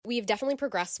We've definitely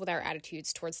progressed with our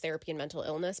attitudes towards therapy and mental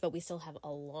illness, but we still have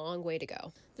a long way to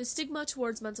go. The stigma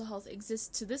towards mental health exists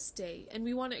to this day, and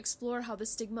we want to explore how the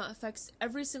stigma affects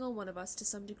every single one of us to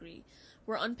some degree.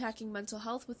 We're unpacking mental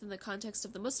health within the context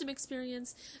of the Muslim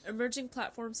experience, emerging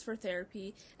platforms for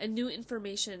therapy, and new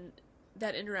information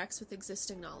that interacts with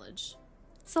existing knowledge.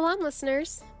 Salam,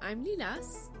 listeners. I'm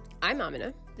Lilas. I'm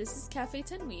Amina. This is Cafe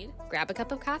Tanweed. Grab a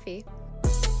cup of coffee.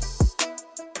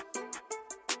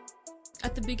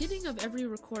 At the beginning of every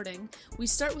recording, we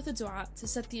start with a dua to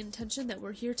set the intention that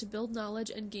we're here to build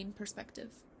knowledge and gain perspective.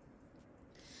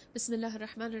 Bismillah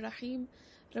ar-Rahman ar-Rahim.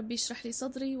 Rabbi shrah li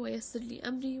sadri wa yassir li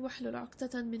amri wahlul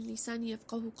 'uqdatan min lisani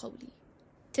yafqahu qawli.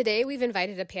 Today, we've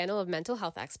invited a panel of mental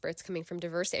health experts coming from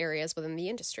diverse areas within the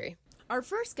industry. Our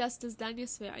first guest is Dania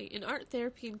Swaei, an art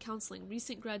therapy and counseling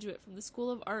recent graduate from the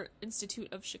School of Art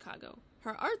Institute of Chicago.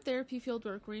 Her art therapy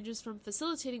fieldwork ranges from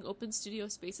facilitating open studio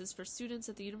spaces for students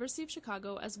at the University of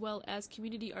Chicago, as well as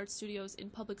community art studios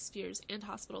in public spheres and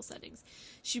hospital settings.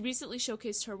 She recently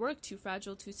showcased her work, Too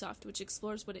Fragile, Too Soft, which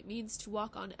explores what it means to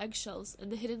walk on eggshells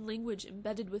and the hidden language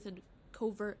embedded within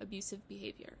covert abusive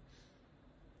behavior.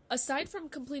 Aside from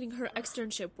completing her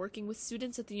externship working with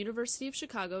students at the University of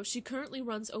Chicago, she currently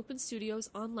runs open studios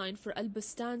online for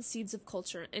Al-Bustan Seeds of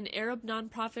Culture, an Arab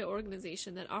nonprofit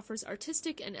organization that offers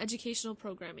artistic and educational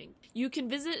programming. You can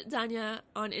visit Dania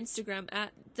on Instagram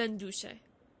at Dandouche.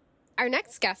 Our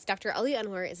next guest, Dr. Ali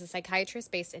Anwar, is a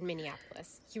psychiatrist based in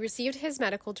Minneapolis. He received his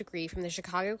medical degree from the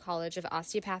Chicago College of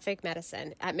Osteopathic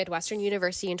Medicine at Midwestern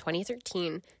University in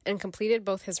 2013 and completed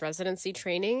both his residency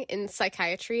training in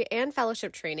psychiatry and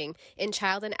fellowship training in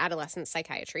child and adolescent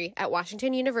psychiatry at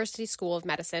Washington University School of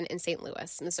Medicine in St.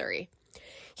 Louis, Missouri.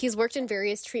 He's worked in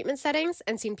various treatment settings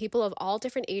and seen people of all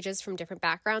different ages from different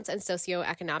backgrounds and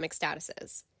socioeconomic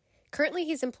statuses. Currently,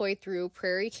 he's employed through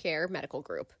Prairie Care Medical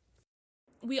Group.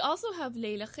 We also have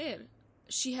Leila Khair.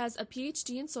 She has a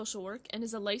PhD in social work and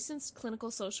is a licensed clinical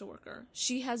social worker.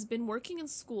 She has been working in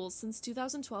schools since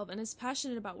 2012 and is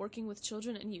passionate about working with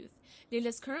children and youth.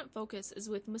 Leila's current focus is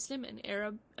with Muslim and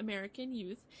Arab American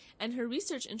youth, and her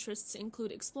research interests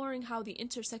include exploring how the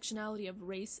intersectionality of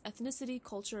race, ethnicity,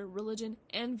 culture, religion,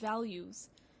 and values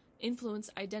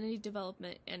influence identity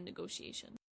development and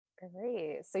negotiation.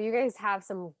 Great. So you guys have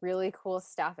some really cool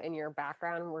stuff in your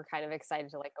background. We're kind of excited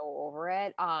to go over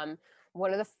it.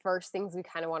 One of the first things we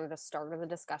kind of wanted to start the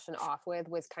discussion off with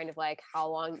was kind of how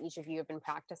long each of you have been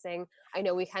practicing. I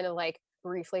know we kind of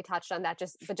briefly touched on that,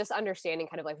 but just understanding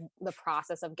kind of the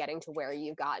process of getting to where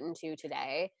you've gotten to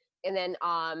today, and then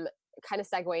kind of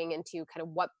segueing into kind of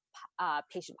what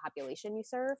patient population you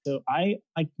serve. So I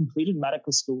completed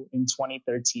medical school in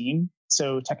 2013.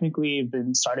 So technically I've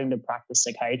been starting to practice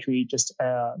psychiatry, just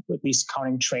at least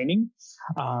counting training,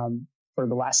 for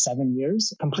the last 7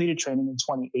 years. Completed training in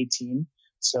 2018.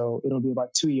 So it'll be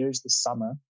about 2 years this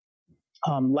summer.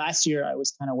 Last year I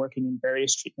was kind of working in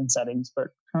various treatment settings, but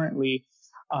currently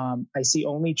I see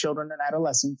only children and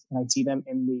adolescents, and I see them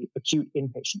in the acute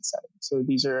inpatient setting. So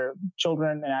these are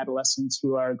children and adolescents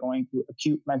who are going through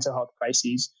acute mental health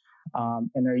crises, and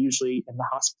they're usually in the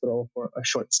hospital for a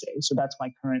short stay. So that's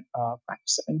my current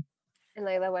practice setting. And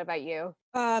Leila, what about you?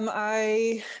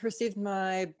 I received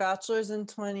my bachelor's in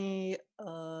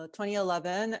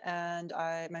 2011 and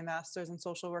my master's in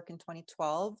social work in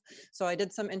 2012. So I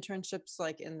did some internships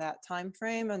in that time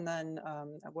frame, and then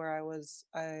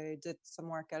I did some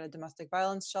work at a domestic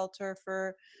violence shelter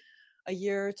for a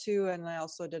year or two, and I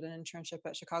also did an internship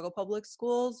at Chicago Public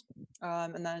Schools.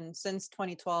 And then since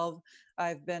 2012,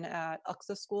 I've been at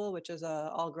Aqsa School, which is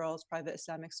a all-girls private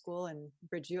Islamic school in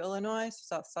Bridgeview, Illinois,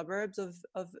 south suburbs of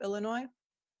Illinois.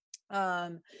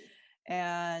 I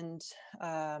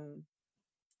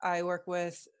work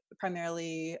with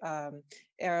primarily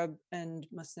Arab and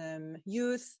Muslim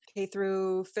youth, K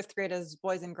through 5th grade as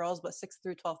boys and girls, but 6th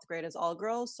through 12th grade as all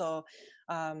girls. So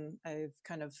I've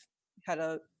kind of had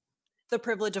the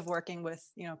privilege of working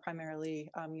with, primarily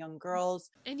young girls.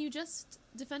 And you just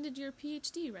defended your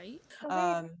PhD, right?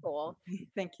 Cool.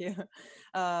 Thank you.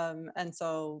 And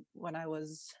so when I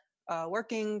was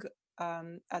working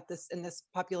in this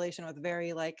population with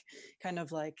very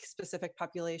specific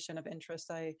population of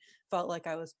interest, I felt like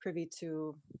I was privy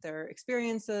to their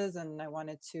experiences, and I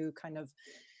wanted to kind of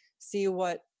see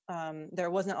what there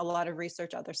wasn't a lot of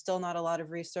research out there, still not a lot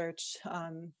of research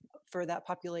for that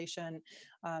population.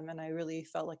 And I really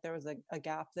felt like there was a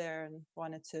gap there, and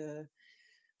wanted to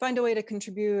find a way to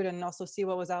contribute and also see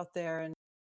what was out there. And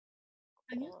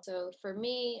so for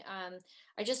me,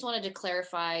 I just wanted to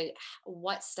clarify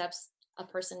what steps a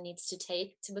person needs to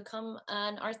take to become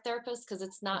an art therapist, because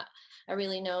it's not a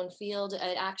really known field.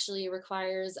 It actually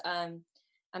requires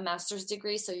a master's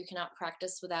degree, so you cannot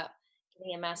practice without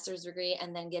getting a master's degree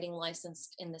and then getting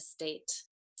licensed in the state.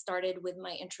 Started with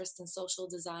my interest in social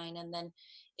design, and then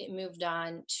it moved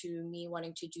on to me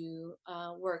wanting to do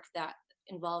work that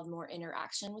involved more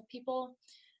interaction with people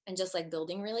and just like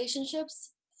building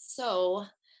relationships. So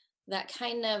that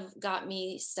kind of got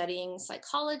me studying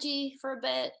psychology for a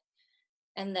bit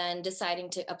and then deciding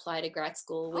to apply to grad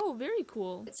school. Oh, very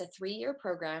cool. It's a 3-year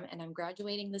program, and I'm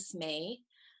graduating this May.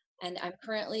 And I'm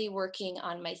currently working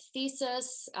on my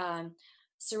thesis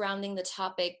surrounding the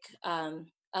topic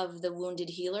of the wounded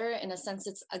healer. In a sense,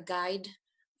 it's a guide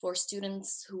for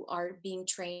students who are being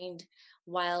trained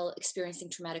while experiencing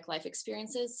traumatic life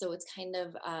experiences. So it's kind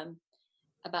of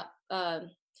about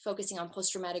focusing on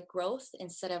post-traumatic growth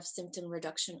instead of symptom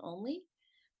reduction only.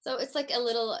 So it's like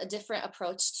a different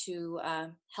approach to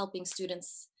helping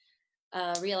students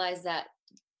realize that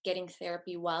getting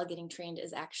therapy while getting trained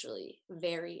is actually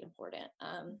very important.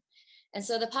 And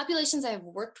so the populations I've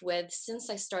worked with since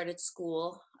I started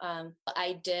school,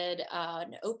 I did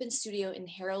an open studio in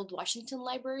Harold Washington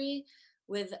Library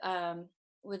with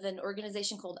an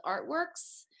organization called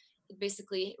Artworks. It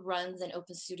basically runs an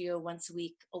open studio once a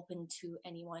week, open to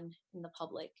anyone in the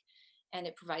public, and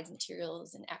it provides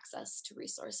materials and access to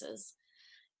resources.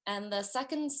 And the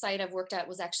second site I've worked at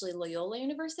was actually Loyola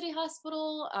University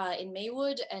Hospital in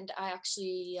Maywood, and I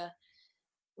actually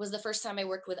was the first time I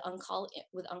worked with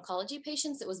oncology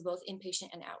patients. It was both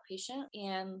inpatient and outpatient.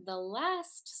 And the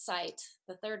last site,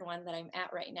 the third one that I'm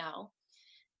at right now,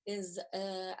 is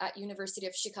at University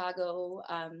of Chicago,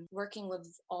 working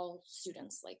with all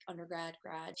students, like undergrad,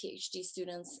 grad, PhD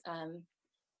students.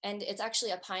 And it's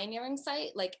actually a pioneering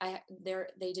site. Like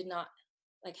they did not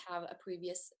like have a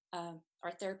previous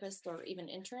art therapist or even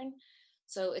intern.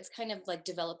 So it's kind of like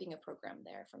developing a program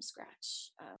there from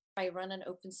scratch. I run an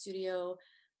open studio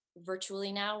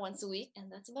virtually now once a week,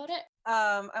 and that's about it.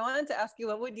 I wanted to ask you,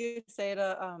 what would you say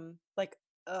to like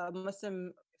a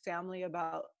Muslim family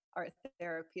about art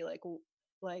therapy?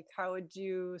 Like how would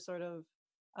you sort of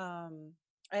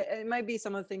it might be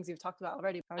some of the things you've talked about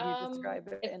already. How do you describe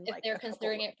it? If they're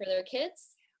considering it for their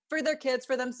kids? For their kids,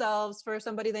 for themselves, for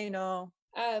somebody they know.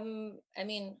 I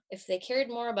mean, if they cared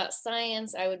more about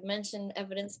science, I would mention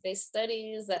evidence-based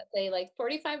studies that say like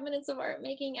 45 minutes of art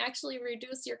making actually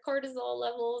reduce your cortisol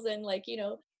levels, and like, you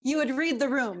know. You would read the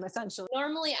room, essentially.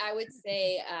 Normally, I would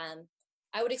say,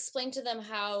 I would explain to them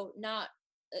how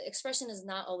expression is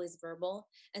not always verbal,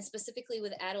 and specifically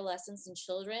with adolescents and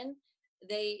children,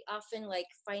 they often like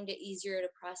find it easier to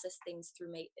process things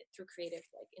through creative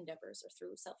like endeavors or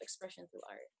through self-expression through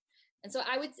art. And so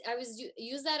I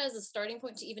use that as a starting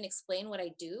point to even explain what I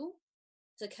do,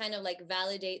 to kind of like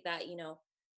validate that, you know,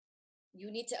 you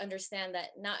need to understand that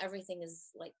not everything is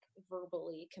like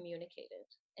verbally communicated.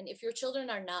 And if your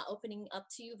children are not opening up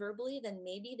to you verbally, then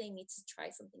maybe they need to try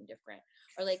something different.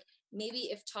 Or like maybe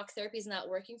if talk therapy is not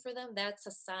working for them, that's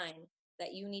a sign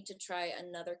that you need to try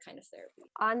another kind of therapy.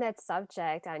 On that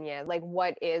subject, Anya, like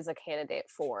what is a candidate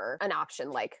for an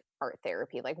option like art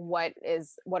therapy? Like what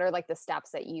are like the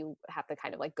steps that you have to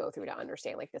kind of like go through to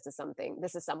understand like this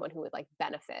is someone who would like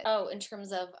benefit? Oh, in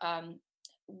terms of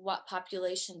what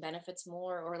population benefits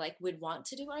more or like would want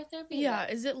to do art therapy? Yeah,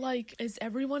 is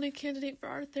everyone a candidate for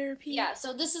art therapy? Yeah,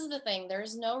 so this is the thing.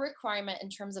 There's no requirement in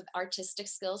terms of artistic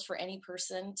skills for any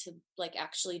person to like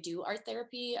actually do art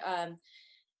therapy.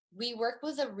 We work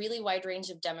with a really wide range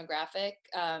of demographic.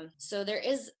 So there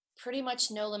is pretty much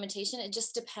no limitation. It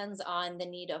just depends on the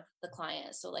need of the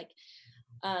client. So like,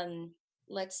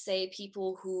 let's say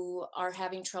people who are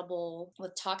having trouble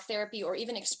with talk therapy or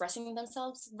even expressing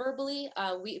themselves verbally,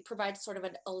 we provide sort of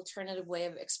an alternative way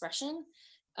of expression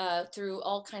through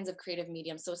all kinds of creative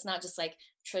mediums. So it's not just like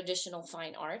traditional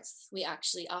fine arts. We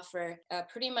actually offer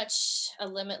pretty much a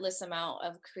limitless amount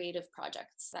of creative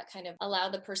projects that kind of allow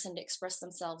the person to express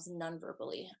themselves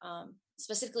non-verbally.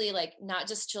 Specifically, like not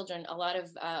just children, a lot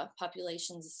of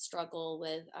populations struggle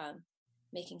with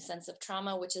making sense of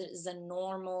trauma, which is a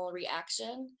normal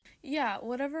reaction. Yeah,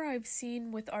 whatever I've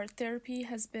seen with art therapy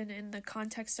has been in the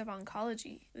context of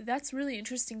oncology. That's really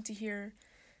interesting to hear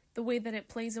the way that it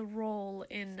plays a role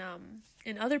in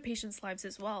other patients' lives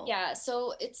as well. Yeah,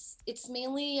 so it's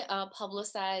mainly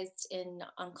publicized in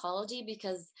oncology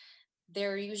because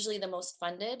they're usually the most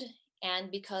funded,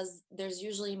 and because there's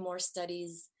usually more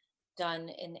studies done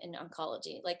in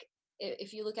oncology. Like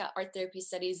if you look at art therapy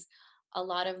studies, a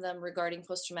lot of them regarding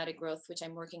post-traumatic growth, which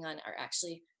I'm working on, are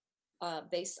actually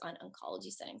based on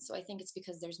oncology settings. So I think it's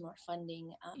because there's more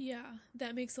funding. Yeah,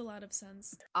 that makes a lot of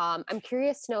sense. I'm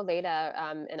curious to know, Leda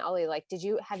and Ali, like,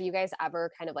 have you guys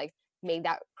ever kind of like made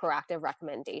that proactive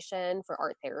recommendation for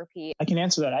art therapy? I can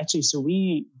answer that actually. So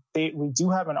we do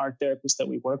have an art therapist that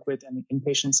we work with in the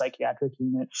inpatient psychiatric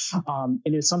unit. And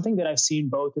it's something that I've seen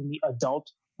both in the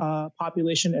adult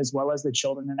population as well as the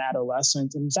children and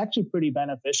adolescents. And it's actually pretty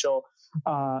beneficial,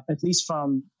 at least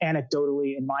from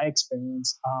anecdotally in my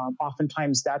experience.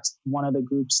 Oftentimes that's one of the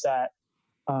groups that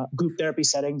group therapy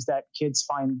settings that kids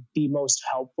find the most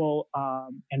helpful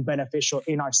and beneficial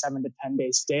in our 7 to 10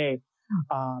 day stay.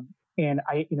 And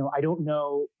I don't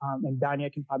know, and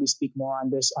Dania can probably speak more on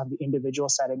this on the individual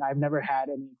setting. I've never had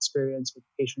any experience with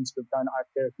patients who've done art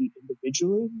therapy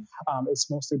individually. It's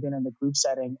mostly been in the group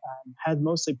setting and had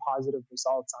mostly positive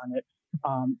results on it,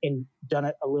 and done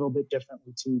it a little bit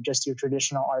differently to just your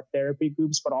traditional art therapy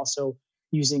groups, but also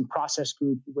using process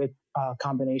group with a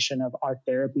combination of art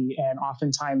therapy. And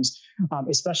oftentimes,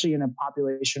 especially in a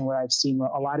population where I've seen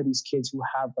a lot of these kids who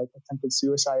have like attempted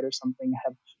suicide or something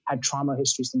have had trauma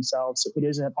histories themselves. So it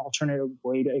is an alternative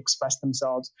way to express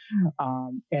themselves.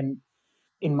 And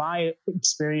in my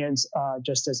experience,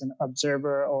 just as an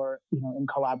observer or, in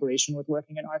collaboration with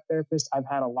working an art therapist, I've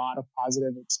had a lot of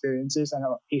positive experiences. I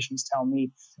know patients tell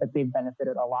me that they've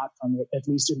benefited a lot from it, at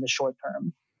least in the short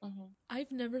term. Mm-hmm.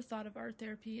 I've never thought of art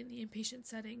therapy in the inpatient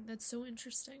setting. That's so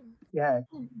interesting. Yeah.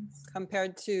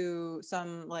 Compared to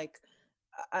some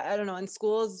I don't know, in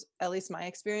schools, at least my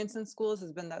experience in schools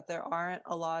has been that there aren't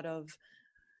a lot of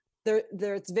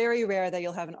it's very rare that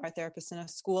you'll have an art therapist in a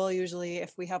school. Usually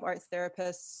if we have art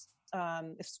therapists,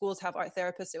 if schools have art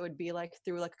therapists, it would be like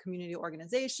through like a community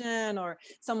organization or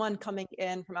someone coming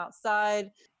in from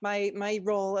outside. My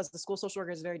role as the school social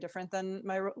worker is very different than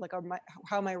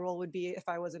how my role would be if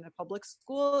I was in a public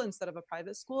school instead of a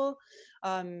private school.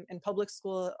 In public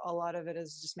school, a lot of it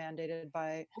is just mandated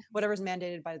by whatever's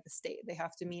mandated by the state. They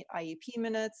have to meet IEP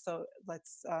minutes, so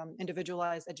let's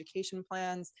individualized education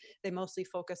plans. They mostly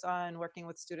focus on working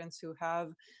with students who have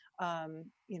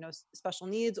special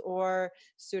needs, or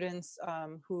students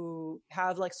who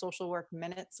have like social work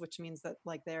minutes, which means that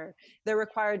like they're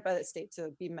required by the state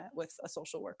to be met with a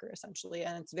social worker essentially.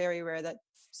 And it's very rare that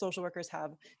social workers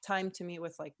have time to meet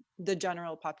with like the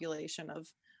general population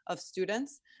of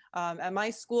students. At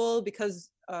my school, because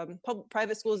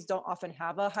private schools don't often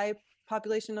have a high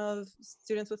population of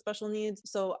students with special needs.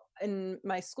 So in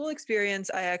my school experience,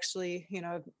 I actually,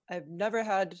 I've never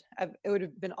had, it would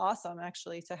have been awesome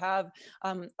actually to have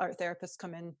art therapists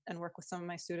come in and work with some of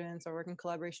my students or work in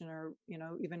collaboration or,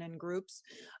 even in groups.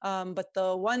 But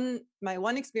my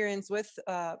one experience with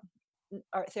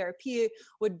art therapy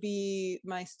would be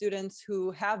my students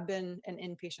who have been in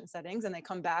inpatient settings and they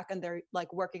come back and they're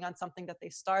like working on something that they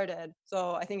started.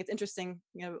 So I think it's interesting,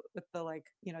 with the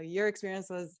your experience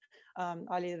was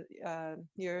Ali,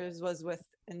 yours was with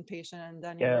inpatient, and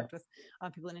then you worked with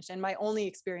people in inpatient. And my only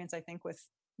experience, I think, with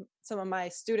some of my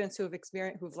students who've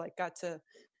got to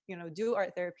do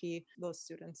art therapy, those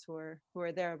students who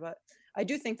are there. But I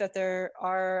do think that there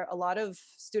are a lot of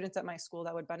students at my school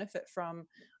that would benefit from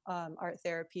art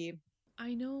therapy.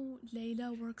 I know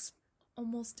Layla works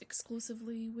almost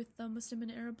exclusively with the Muslim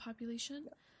and Arab population,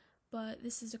 but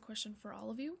this is a question for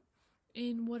all of you.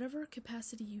 In whatever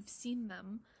capacity you've seen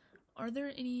them, are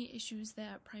there any issues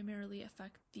that primarily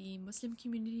affect the Muslim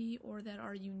community or that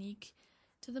are unique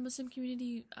to the Muslim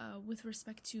community with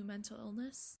respect to mental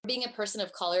illness? Being a person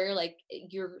of color, like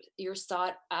you're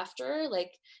sought after,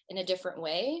 like in a different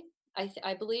way.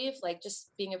 I believe, like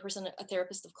just being a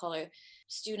therapist of color,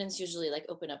 students usually like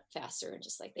open up faster and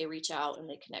just like they reach out and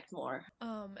they connect more.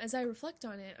 As I reflect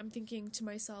on it, I'm thinking to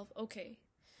myself, okay,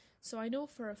 so I know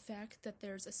for a fact that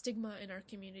there's a stigma in our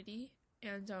community,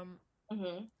 and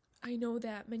I know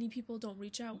that many people don't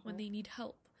reach out when they need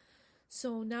help.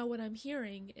 So now what I'm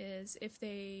hearing is if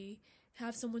they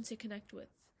have someone to connect with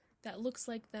that looks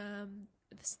like them,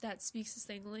 that speaks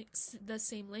the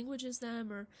same language as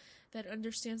them, or that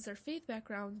understands their faith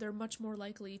background, they're much more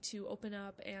likely to open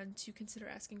up and to consider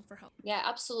asking for help. Yeah,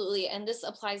 absolutely. And this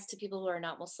applies to people who are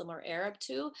not Muslim or Arab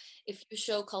too. If you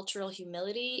show cultural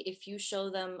humility, if you show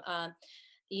them,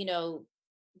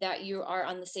 that you are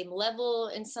on the same level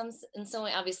in some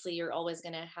way, obviously you're always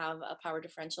going to have a power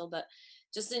differential, but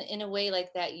just in a way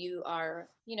like that, you are,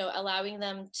 allowing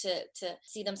them to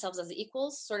see themselves as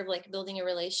equals, sort of like building a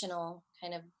relational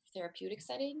kind of therapeutic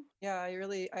setting. Yeah, I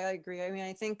agree. I mean,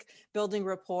 I think building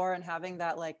rapport and having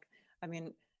that,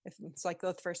 if it's like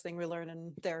the first thing we learn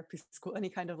in therapy school, any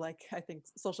kind of I think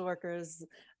social workers,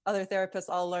 other therapists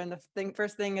all learn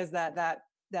first thing is that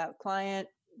client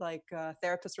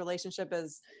therapist relationship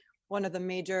is one of the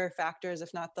major factors,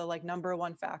 if not the like number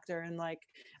one factor in like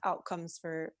outcomes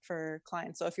for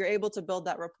clients. So if you're able to build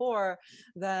that rapport,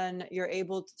 then you're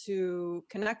able to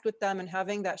connect with them, and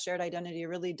having that shared identity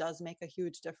really does make a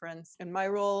huge difference. In my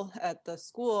role at the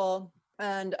school,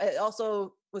 and it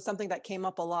also was something that came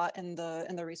up a lot in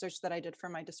the research that I did for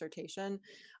my dissertation.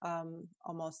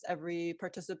 Almost every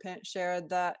participant shared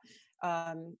that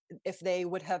if they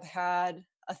would have had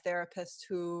a therapist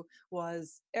who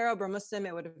was Arab or Muslim,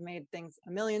 it would have made things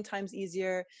a million times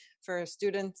easier. For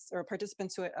students or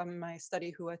participants who my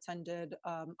study who attended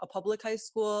a public high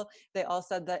school, they all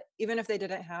said that even if they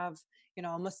didn't have, you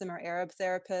know, a Muslim or Arab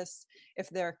therapist, if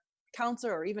their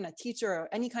counselor or even a teacher or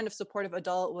any kind of supportive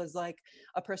adult was like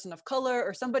a person of color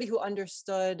or somebody who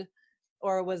understood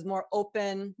or was more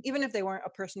open, even if they weren't a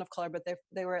person of color, but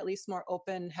they were at least more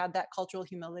open, had that cultural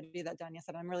humility that Dania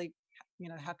said. I'm really, you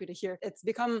know, happy to hear. It's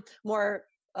become more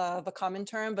of a common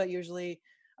term, but usually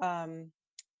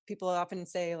people often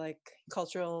say like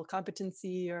cultural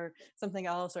competency or something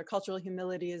else, or cultural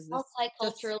humility is this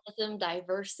multiculturalism,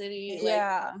 diversity.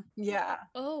 Yeah, yeah.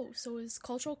 Oh, so is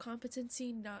cultural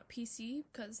competency not PC?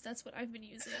 Because that's what I've been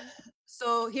using.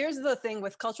 So here's the thing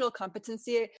with cultural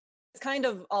competency. It's kind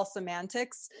of all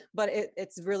semantics, but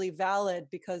it's really valid,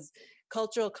 because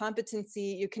cultural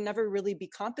competency, you can never really be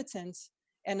competent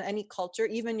in any culture,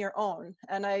 even your own.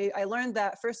 And I learned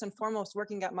that first and foremost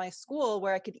working at my school,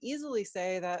 where I could easily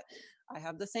say that I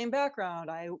have the same background,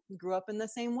 I grew up in the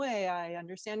same way, I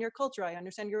understand your culture, I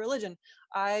understand your religion,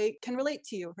 I can relate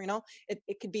to you, you know.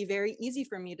 It could be very easy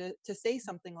for me to say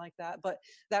something like that, but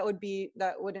that wouldn't be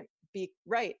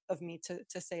right of me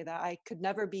to say that. I could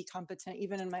never be competent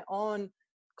even in my own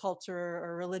culture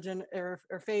or religion or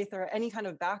faith or any kind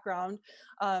of background.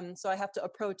 So I have to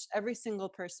approach every single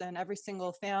person, every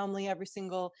single family, every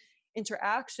single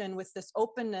interaction with this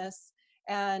openness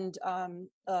and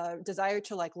desire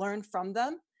to like learn from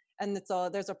them. And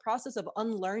there's a process of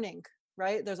unlearning,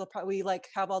 right? We like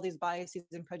have all these biases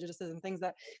and prejudices and things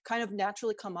that kind of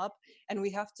naturally come up, and we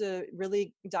have to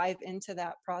really dive into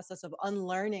that process of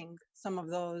unlearning some of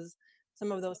those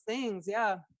things,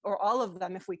 yeah, or all of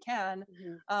them if we can,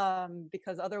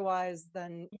 because otherwise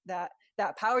then that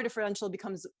power differential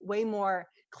becomes way more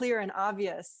clear and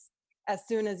obvious as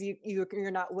soon as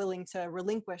you're not willing to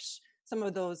relinquish some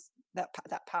of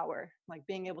that power, like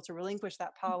being able to relinquish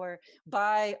that power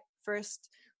by first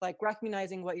like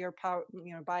recognizing what your power,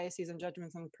 you know, biases and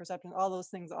judgments and perceptions, all those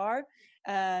things are,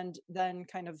 and then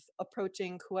kind of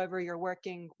approaching whoever you're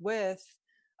working with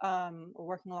or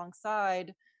working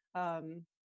alongside,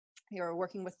 you're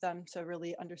working with them to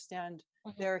really understand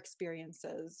their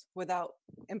experiences without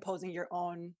imposing your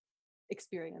own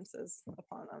experiences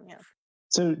upon them. Yeah.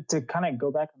 So to kind of go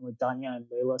back on what Dania and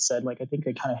Layla said, like I think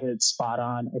they kind of hit it spot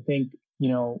on. I think, you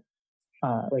know,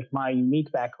 like my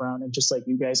unique background and just like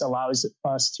you guys allows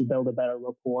us to build a better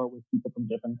rapport with people from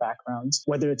different backgrounds,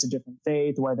 whether it's a different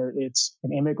faith, whether it's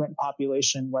an immigrant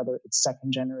population, whether it's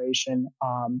second generation.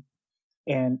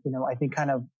 And, you know, I think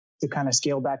to kind of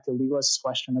scale back to Leela's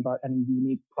question about any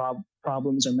unique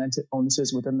problems or mental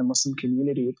illnesses within the Muslim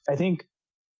community, I think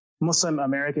Muslim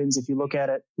Americans, if you look at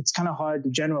it, it's kind of hard to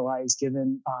generalize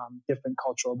given different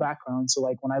cultural backgrounds. So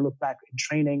like when I look back in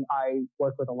training, I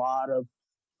work with a lot of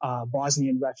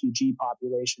Bosnian refugee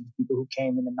populations, people who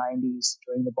came in the 90s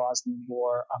during the Bosnian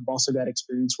War. I've also got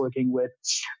experience working with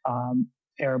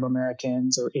Arab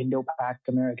Americans or Indo-Pak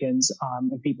Americans,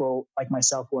 and people like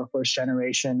myself who are first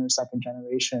generation or second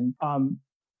generation.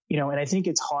 You know, and I think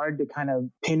it's hard to kind of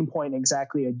pinpoint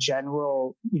exactly a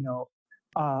general, you know,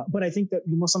 but I think that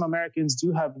Muslim Americans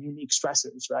do have unique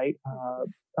stressors, right?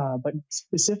 But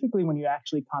specifically when you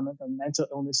actually comment on mental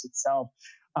illness itself,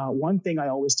 one thing I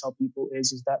always tell people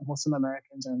is that Muslim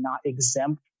Americans are not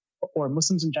exempt, or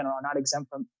Muslims in general are not exempt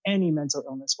from any mental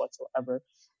illness whatsoever.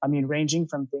 I mean, ranging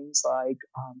from things like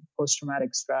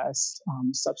post-traumatic stress,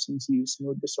 substance use,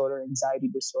 mood disorder, anxiety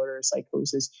disorder,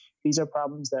 psychosis. These are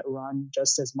problems that run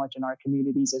just as much in our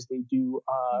communities as they do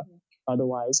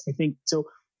otherwise. I think so.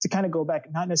 To kind of go back,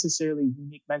 not necessarily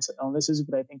unique mental illnesses,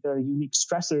 but I think there are unique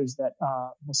stressors that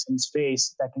Muslims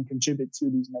face that can contribute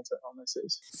to these mental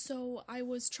illnesses. So I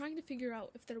was trying to figure out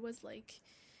if there was like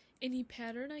any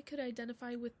pattern I could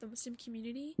identify with the Muslim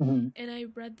community, and I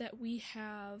read that we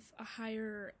have a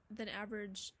higher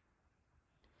average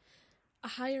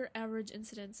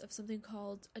incidence of something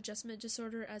called adjustment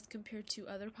disorder as compared to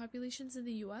other populations in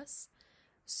the U.S.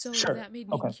 So that made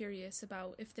me curious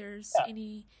about if there's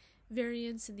any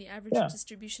variance in the average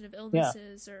distribution of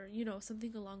illnesses or, you know,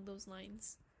 something along those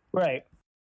lines. Right.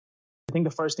 I think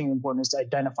the first thing important is to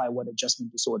identify what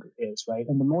adjustment disorder is, right?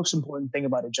 And the most important thing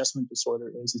about adjustment disorder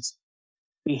is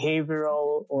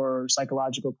behavioral or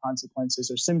psychological consequences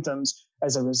or symptoms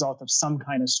as a result of some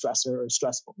kind of stressor or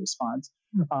stressful response.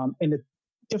 And the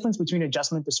difference between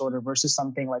adjustment disorder versus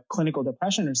something like clinical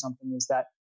depression or something is that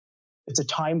it's a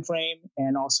time frame,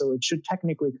 and also it should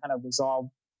technically kind of resolve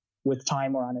with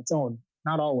time or on its own.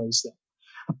 Not always,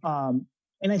 though.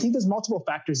 And I think there's multiple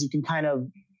factors you can kind of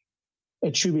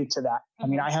attribute to that. I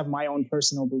mean, I have my own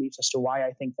personal beliefs as to why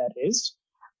I think that is.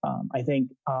 I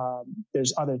think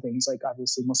there's other things, like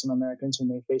obviously Muslim Americans who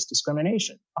may face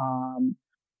discrimination,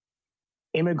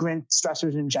 immigrant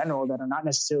stressors in general that are not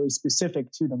necessarily specific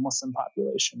to the Muslim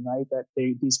population, right? That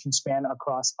these can span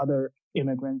across other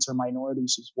immigrants or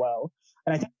minorities as well.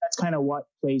 And I think that's kind of what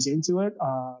plays into it.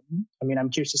 I mean,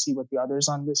 I'm curious to see what the others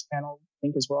on this panel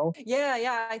think as well.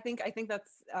 Yeah. I think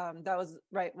that's that was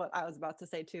right what I was about to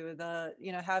say too.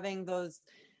 Having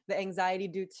the anxiety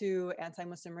due to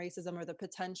anti-Muslim racism, or the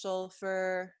potential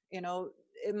for,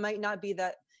 it might not be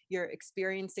that you're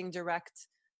experiencing direct,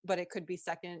 but it could be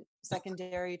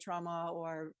secondary trauma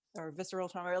or visceral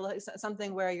trauma, or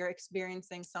something where you're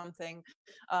experiencing something,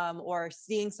 or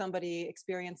seeing somebody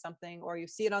experience something, or you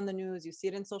see it on the news, you see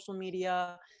it in social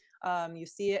media, you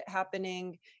see it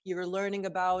happening, you're learning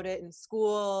about it in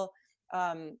school.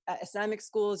 At Islamic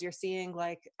schools, you're seeing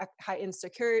like heightened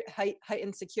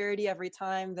security every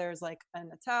time there's like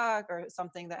an attack or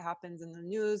something that happens in the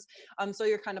news. So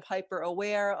you're kind of hyper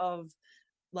aware of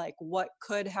like what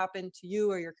could happen to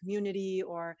you or your community,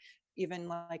 or even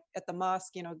like at the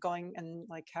mosque, going and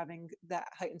like having that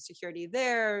heightened security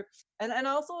there. And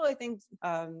also I think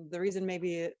the reason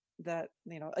maybe that,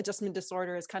 adjustment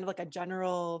disorder is kind of like a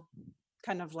general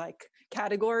kind of like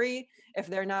category, if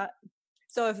they're not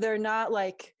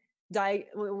like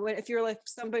if you're like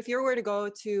somebody, if you were to go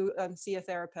to see a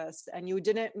therapist and you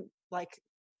didn't like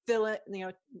fill it,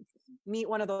 meet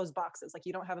one of those boxes, like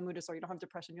you don't have a mood disorder, you don't have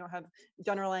depression, you don't have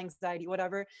general anxiety,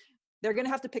 whatever, they're going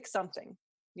to have to pick something.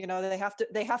 They have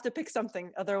to pick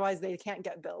something, otherwise they can't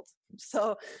get billed.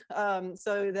 So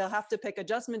they'll have to pick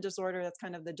adjustment disorder. That's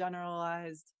kind of the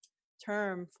generalized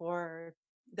term for,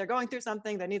 they're going through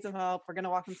something, they need some help, we're going to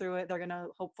walk them through it, they're going to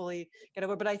hopefully get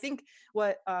over it. But I think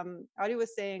what Adi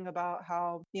was saying about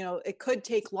how, it could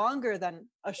take longer than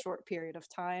a short period of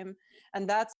time, and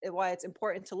that's why it's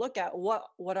important to look at what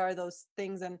are those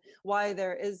things, and why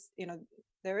there is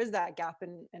that gap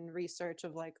in research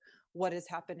of like what is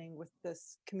happening with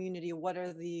this community, what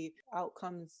are the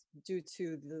outcomes due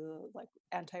to the like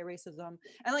anti-racism,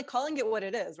 and like calling it what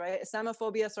it is, right?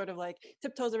 Islamophobia sort of like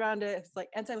tiptoes around it. It's like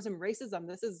anti-Muslim racism.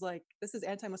 This is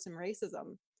anti-Muslim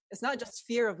racism. It's not just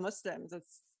fear of Muslims.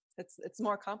 It's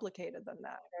more complicated than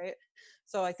that, right?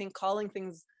 So I think calling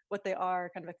things what they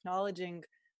are, kind of acknowledging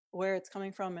where it's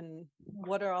coming from and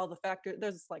what are all the factors.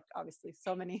 There's like obviously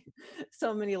so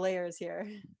many layers here.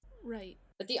 Right.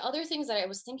 But the other things that I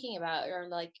was thinking about are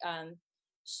like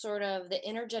sort of the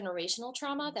intergenerational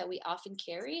trauma that we often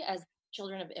carry as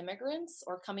children of immigrants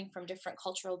or coming from different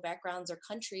cultural backgrounds or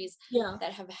countries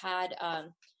that have had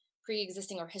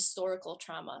pre-existing or historical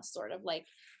trauma, sort of like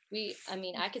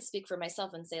I could speak for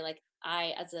myself and say like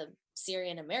I, as a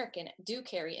Syrian American, do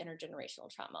carry intergenerational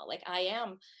trauma. Like I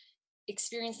am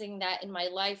experiencing that in my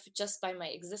life just by my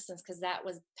existence, because that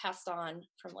was passed on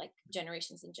from like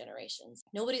generations and generations.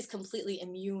 Nobody's completely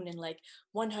immune and like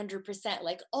 100%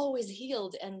 like always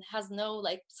healed and has no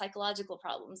like psychological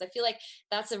problems. I feel like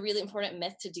that's a really important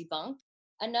myth to debunk.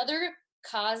 Another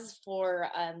cause for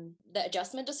the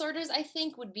adjustment disorders, I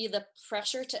think, would be the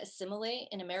pressure to assimilate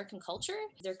in American culture.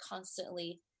 They're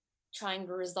constantly trying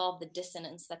to resolve the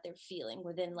dissonance that they're feeling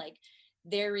within like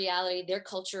their reality, their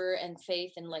culture and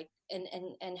faith, and like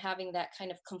and having that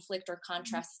kind of conflict or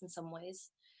contrast in some ways,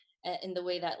 in the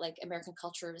way that like American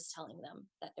culture is telling them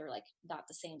that they're like not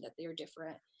the same, that they're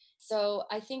different. So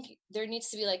I think there needs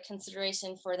to be like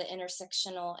consideration for the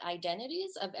intersectional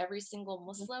identities of every single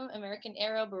Muslim, American,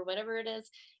 Arab, or whatever it is,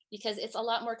 because it's a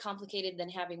lot more complicated than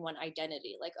having one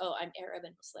identity, like, oh, I'm Arab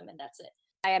and Muslim and that's it.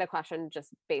 I had a question just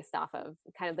based off of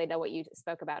kind of Leda, what you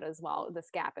spoke about as well, this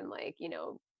gap in like,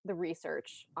 the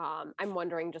research. I'm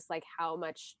wondering just like how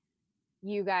much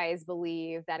you guys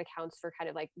believe that accounts for kind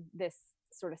of like this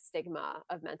sort of stigma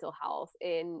of mental health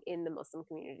in the Muslim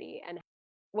community, and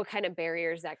what kind of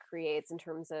barriers that creates in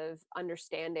terms of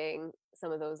understanding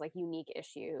some of those like unique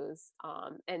issues,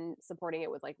 and supporting it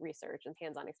with like research and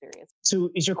hands-on experience. So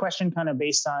is your question kind of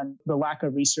based on the lack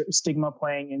of research, stigma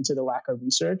playing into the lack of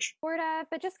research? Sort of,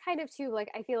 but just kind of too, like,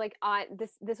 I feel like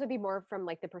this would be more from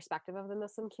like the perspective of the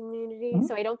Muslim community. Mm-hmm.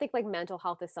 So I don't think like mental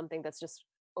health is something that's just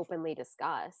openly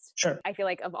discussed. Sure. I feel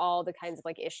like of all the kinds of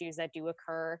like issues that do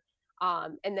occur,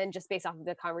 and then just based off of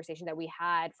the conversation that we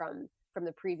had from from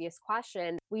the previous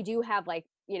question, we do have like,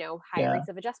 high rates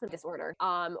of adjustment disorder,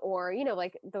 or,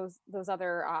 like those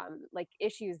other, like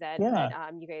issues that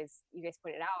you guys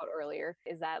pointed out earlier.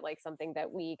 Is that like something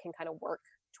that we can kind of work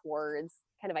towards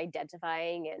kind of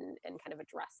identifying and kind of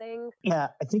addressing? Yeah,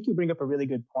 I think you bring up a really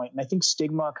good point. And I think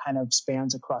stigma kind of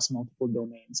spans across multiple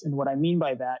domains. And what I mean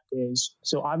by that is,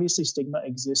 so obviously stigma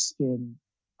exists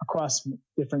across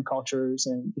different cultures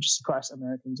and just across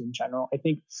Americans in general. I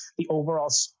think the overall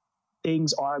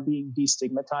things are being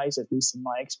destigmatized, at least in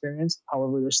my experience.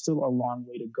 However, there's still a long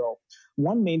way to go.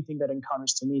 One main thing that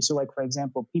encounters to me, so like, for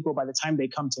example, people, by the time they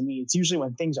come to me, it's usually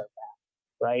when things are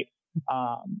bad, right?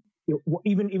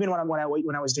 Even when I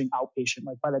was doing outpatient,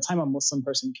 like by the time a Muslim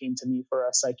person came to me for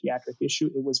a psychiatric issue,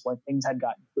 it was when things had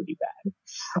gotten pretty bad.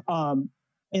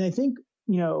 And I think,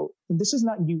 this is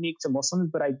not unique to Muslims,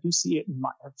 but I do see it.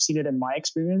 I've seen it in my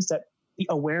experience that the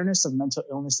awareness of mental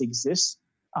illness exists,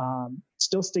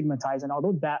 still stigmatized. And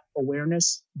although that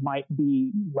awareness might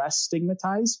be less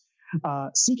stigmatized,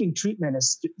 seeking treatment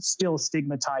is still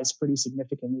stigmatized pretty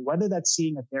significantly, whether that's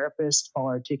seeing a therapist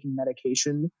or taking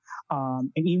medication.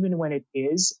 And even when it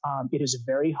is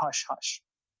very hush-hush,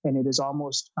 and it is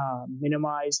almost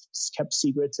minimized, kept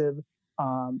secretive,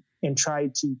 and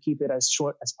tried to keep it as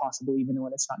short as possible, even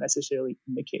when it's not necessarily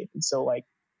indicated. So like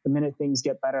the minute things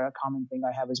get better, a common thing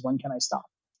I have is, when can I stop?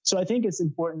 So I think it's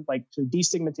important, like, to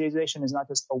destigmatization is not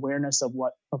just awareness of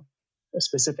what a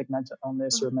specific mental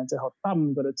illness or mental health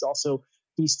problem, but it's also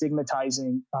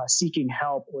destigmatizing seeking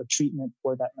help or treatment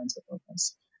for that mental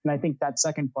illness. And I think that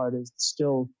second part is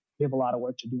still, we have a lot of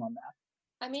work to do on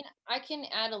that. I mean, I can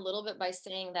add a little bit by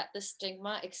saying that the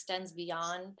stigma extends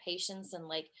beyond patients and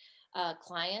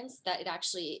clients, that it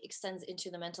actually extends into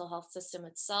the mental health system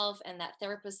itself, and that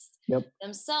therapists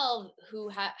themselves who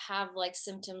have like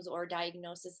symptoms or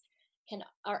diagnosis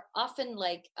are often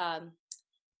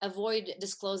avoid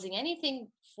disclosing anything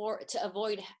to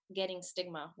avoid getting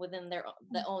stigma within their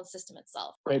own system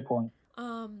itself. Great point.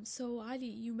 So Ali,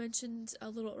 you mentioned a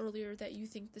little earlier that you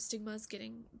think the stigma is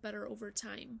getting better over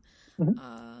time.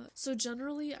 So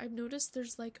generally, I've noticed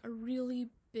there's like a really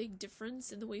big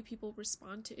difference in the way people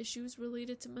respond to issues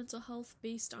related to mental health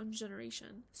based on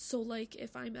generation. So like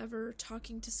if I'm ever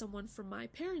talking to someone from my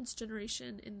parents'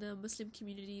 generation in the Muslim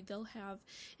community, they'll have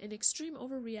an extreme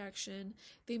overreaction.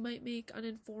 They might make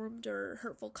uninformed or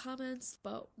hurtful comments,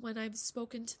 but when I've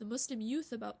spoken to the Muslim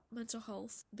youth about mental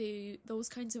health, those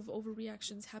kinds of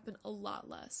overreactions happen a lot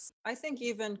less. I think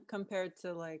even compared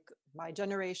to like my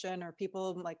generation or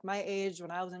people like my age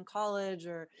when I was in college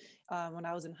or when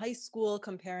I was in high school,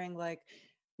 comparing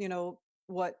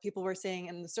what people were saying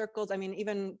in the circles. I mean,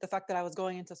 even the fact that I was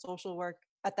going into social work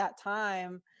at that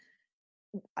time,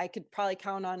 I could probably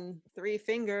count on 3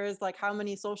 fingers, like how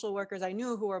many social workers I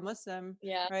knew who were Muslim.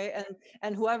 Yeah. Right.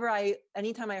 And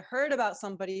anytime I heard about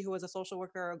somebody who was a social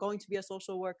worker or going to be a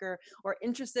social worker or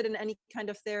interested in any kind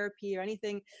of therapy or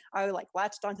anything, I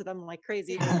latched onto them like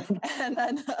crazy. And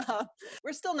then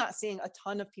we're still not seeing a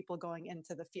ton of people going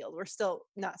into the field. We're still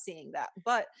not seeing that.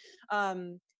 But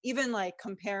even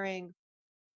comparing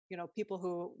people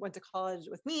who went to college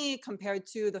with me compared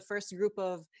to the first group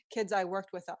of kids I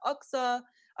worked with at Aqsa,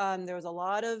 there was a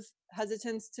lot of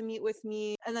hesitance to meet with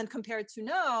me. And then compared to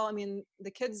now, I mean, the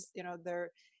kids,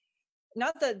 they're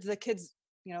not that the kids,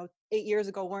 8 years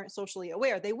ago weren't socially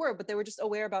aware. They were, but they were just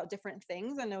aware about different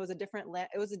things. And it was a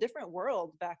different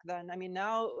world back then. I mean,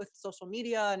 now with social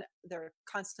media and they're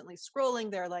constantly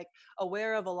scrolling, they're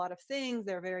aware of a lot of things.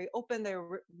 They're very open.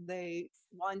 They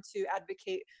want to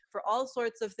advocate for all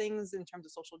sorts of things in terms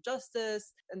of social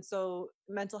justice. And so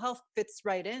mental health fits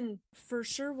right in. For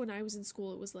sure, when I was in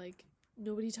school, it was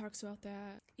nobody talks about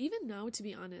that. Even now, to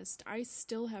be honest, I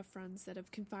still have friends that have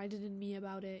confided in me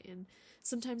about it, and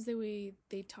sometimes the way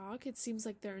they talk, it seems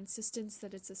like their insistence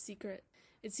that it's a secret.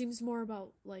 It seems more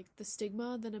about the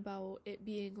stigma than about it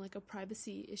being a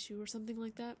privacy issue or something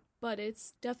like that. But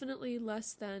it's definitely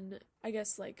less than, I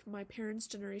guess, my parents'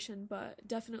 generation, but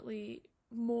definitely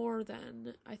more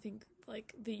than, I think,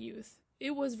 the youth.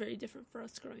 It was very different for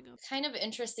us growing up. Kind of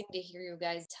interesting to hear you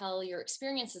guys tell your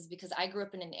experiences, because I grew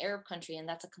up in an Arab country and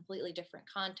that's a completely different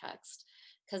context.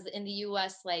 Because in the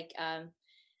US,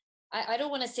 I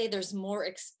don't want to say there's more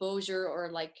exposure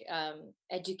or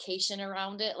education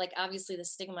around it. Obviously the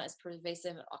stigma is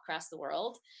pervasive across the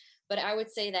world. But I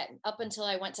would say that up until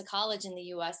I went to college in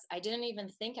the US, I didn't even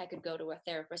think I could go to a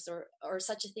therapist or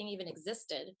such a thing even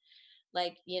existed.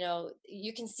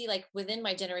 You can see within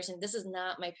my generation, this is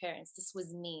not my parents, this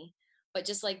was me. But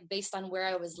just based on where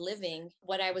I was living,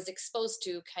 what I was exposed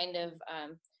to kind of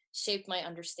shaped my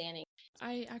understanding.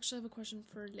 I actually have a question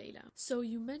for Leila. So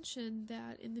you mentioned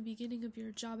that in the beginning of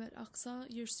your job at Aqsa,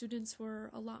 your students were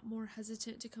a lot more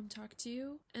hesitant to come talk to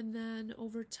you, and then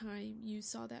over time you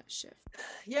saw that shift.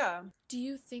 Yeah. Do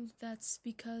you think that's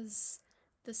because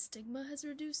the stigma has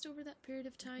reduced over that period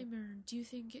of time, or do you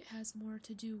think it has more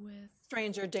to do with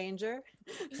Stranger danger?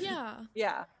 Yeah.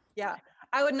 Yeah.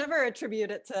 I would never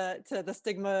attribute it to the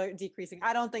stigma decreasing.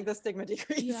 I don't think the stigma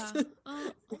decreased. Yeah.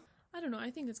 I don't know.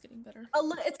 I think it's getting better.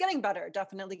 It's getting better.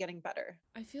 Definitely getting better.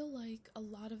 I feel like a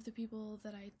lot of the people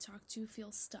that I talk to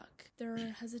feel stuck.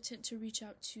 They're hesitant to reach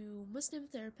out to Muslim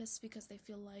therapists because they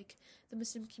feel like the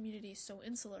Muslim community is so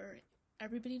insular.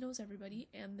 Everybody knows everybody,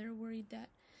 and they're worried that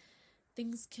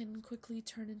things can quickly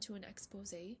turn into an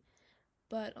expose.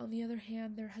 But on the other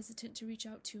hand, they're hesitant to reach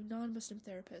out to non-Muslim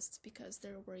therapists because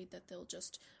they're worried that they'll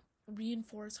just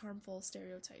reinforce harmful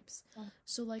stereotypes.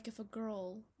 So like if a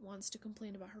girl wants to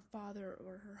complain about her father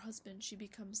or her husband, she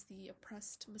becomes the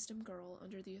oppressed Muslim girl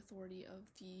under the authority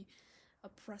of the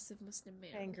oppressive Muslim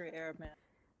man. Angry Arab man.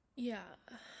 Yeah,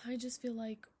 I just feel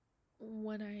like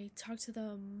when I talk to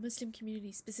the Muslim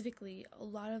community specifically, a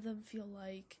lot of them feel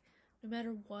like no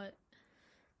matter what,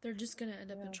 they're just going to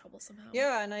end up in trouble somehow.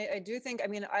 Yeah, and I do think,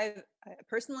 I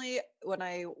personally, when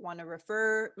I want to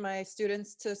refer my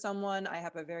students to someone, I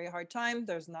have a very hard time.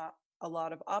 There's not a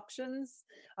lot of options.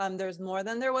 There's more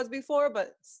than there was before,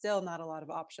 but still not a lot of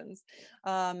options.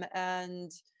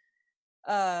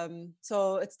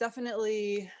 So it's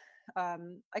definitely,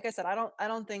 like I said, I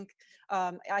don't think,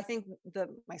 I think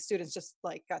my students just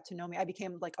like got to know me. I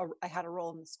became like, I had a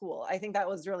role in the school. I think that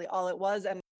was really all it was.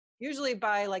 And usually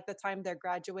by like the time they're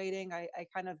graduating, I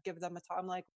kind of give them I'm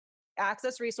like,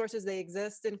 access resources, they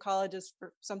exist in colleges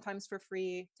sometimes for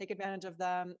free, take advantage of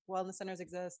them, wellness centers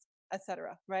exist,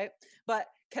 etc. Right? But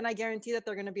can I guarantee that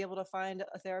they're going to be able to find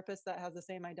a therapist that has the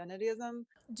same identity as them?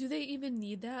 Do they even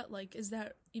need that? Like, is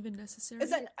that even necessary?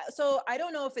 So I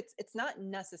don't know if it's not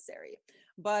necessary,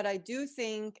 but I do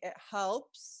think it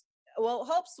helps. Well, it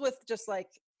helps with just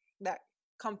like that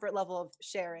comfort level of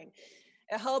sharing.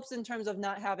 It helps in terms of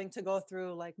not having to go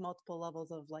through like multiple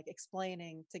levels of like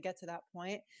explaining to get to that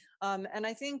point. And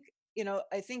I think,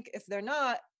 if they're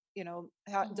not,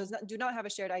 do not have a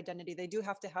shared identity, they do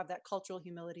have to have that cultural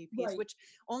humility piece, right, which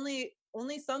only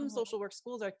some social work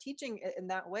schools are teaching it in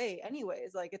that way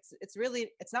anyways. Like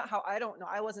it's not how, I don't know,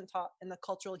 I wasn't taught in the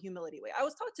cultural humility way. I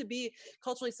was taught to be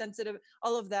culturally sensitive,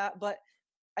 all of that, but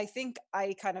I think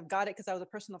I kind of got it because I was a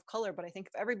person of color. But I think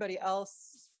if everybody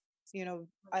else,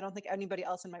 I don't think anybody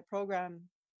else in my program,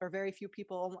 or very few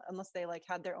people, unless they like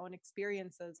had their own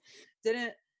experiences,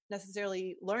 didn't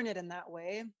necessarily learn it in that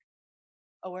way.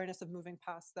 Awareness of moving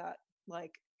past that,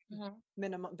 like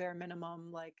bare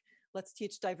minimum, like let's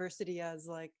teach diversity as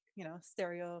like,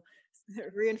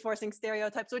 reinforcing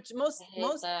stereotypes, which most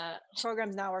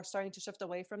programs now are starting to shift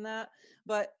away from that.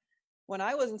 But when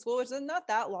I was in school, which is not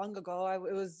that long ago,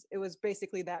 it was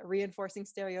basically that, reinforcing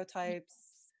stereotypes.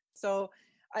 So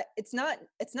it's not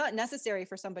necessary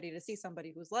for somebody to see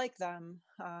somebody who's like them.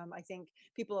 I think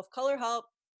people of color help.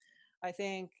 I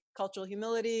think cultural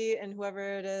humility and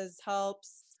whoever it is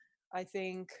helps. I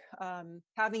think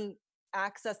having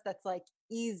access that's like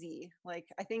easy. Like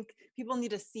I think people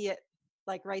need to see it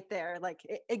like right there, like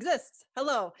it exists.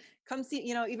 Hello, come see,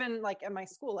 even like at my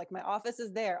school, like my office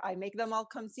is there. I make them all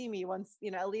come see me once,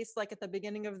 at least like at the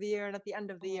beginning of the year and at the end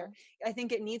of the year. I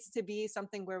think it needs to be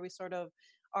something where we sort of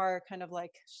are kind of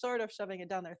like shoving it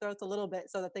down their throats a little bit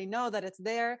so that they know that it's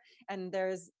there, and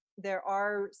there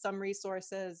are some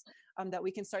resources that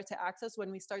we can start to access.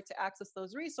 When we start to access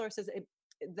those resources,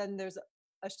 then there's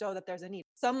a show that there's a need.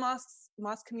 Some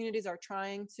mosque communities are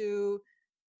trying to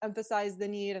emphasize the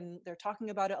need, and they're talking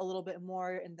about it a little bit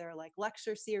more in their like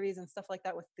lecture series and stuff like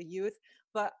that with the youth.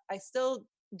 But I still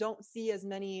don't see as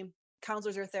many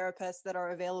counselors or therapists that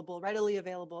are readily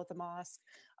available at the mosque.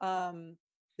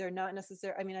 They're not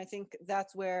necessary. I think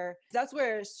that's where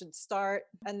it should start.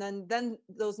 And then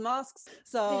those mosques,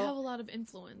 so they have a lot of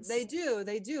influence. They do.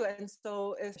 And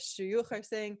so if shuyukh are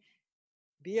saying,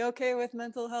 be okay with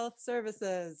mental health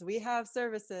services, we have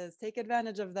services, take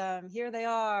advantage of them, here they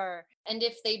are. And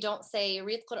if they don't say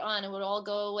read Quran, it would all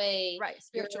go away. Right,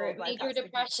 spiritual your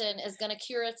depression is going to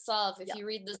cure itself if you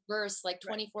read this verse like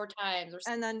 24 times.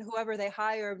 And then whoever they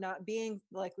hire, not being,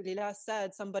 like Leila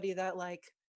said, somebody that like,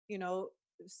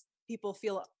 people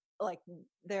feel like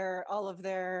all of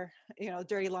their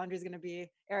dirty laundry is going to be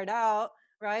aired out,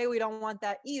 right? We don't want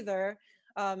that either.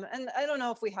 And I don't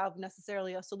know if we have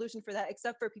necessarily a solution for that,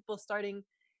 except for people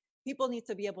need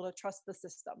to be able to trust the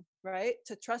system, right?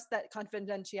 To trust that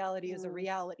confidentiality is a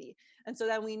reality. And so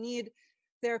then we need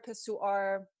therapists who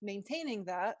are maintaining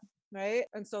that, right?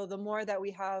 And so the more that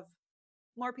we have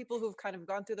more people who've kind of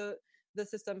gone through the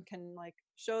system can like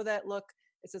show that, look,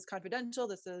 this is confidential,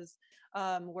 this is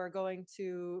we're going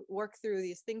to work through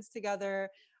these things together.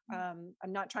 I'm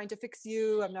not trying to fix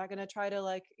you, I'm not going to try to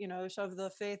like, you know, shove the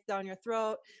faith down your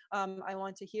throat. I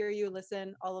want to hear you,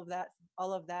 listen, all of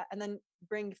that, and then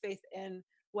bring faith in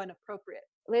when appropriate.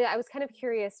 Layla, I was kind of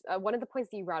curious. One of the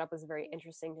points that you brought up was very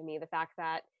interesting to me. The fact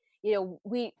that, you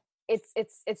know,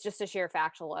 it's just a sheer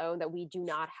fact alone that we do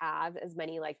not have as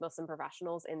many like Muslim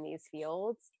professionals in these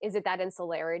fields. Is it that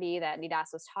insularity that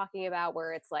Nidas was talking about,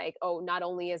 where it's like, oh, not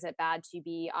only is it bad to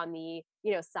be on the,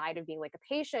 you know, side of being like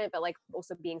a patient, but like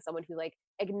also being someone who like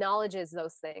acknowledges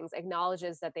those things,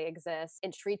 acknowledges that they exist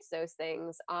and treats those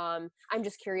things. I'm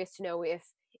just curious to know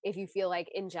if you feel like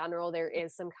in general there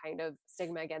is some kind of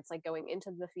stigma against like going into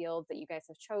the field that you guys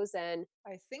have chosen.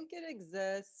 I think it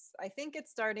exists. I think it's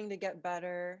starting to get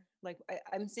better. Like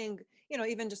I'm seeing, you know,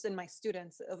 even just in my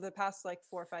students over the past like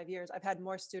 4 or 5 years, I've had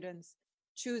more students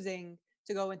choosing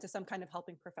to go into some kind of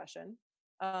helping profession,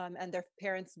 and their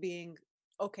parents being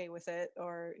okay with it,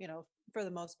 or, you know, for the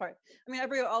most part. I mean,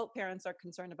 all parents are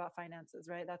concerned about finances,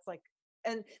 right? That's like,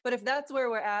 but if that's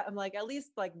where we're at, I'm like, at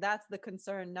least like that's the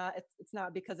concern. Not it's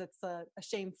not because it's a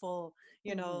shameful,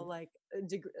 you know, like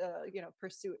you know,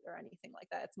 pursuit or anything like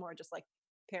that. It's more just like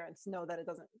parents know that it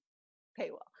doesn't pay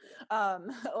well,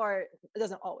 or it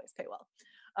doesn't always pay well,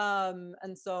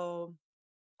 and so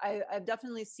I've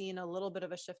definitely seen a little bit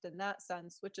of a shift in that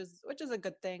sense, which is a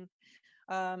good thing.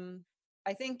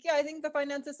 I think the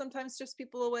finances sometimes strips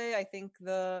people away. I think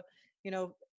you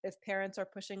know, if parents are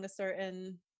pushing a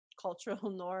certain cultural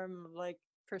norm of like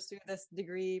pursue this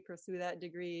degree, pursue that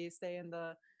degree, stay in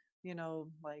the, you know,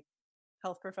 like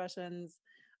health professions.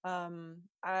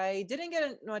 I didn't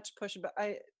get much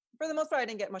pushback. For the most part, I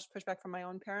didn't get much pushback from my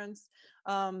own parents.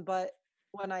 But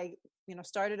when I, you know,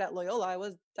 started at Loyola, I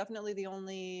was definitely the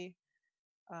only.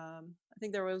 I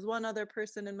think there was one other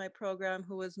person in my program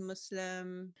who was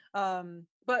Muslim.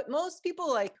 But most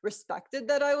people like respected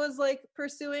that I was like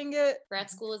pursuing it.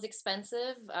 Grad school is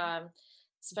expensive.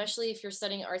 Especially if you're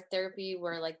studying art therapy,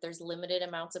 where like there's limited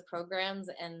amounts of programs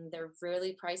and they're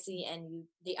really pricey, and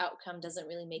the outcome doesn't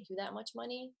really make you that much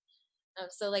money.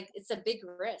 So like it's a big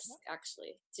risk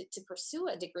actually to pursue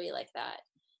a degree like that,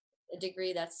 a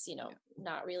degree that's, you know,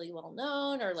 not really well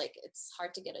known, or like it's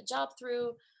hard to get a job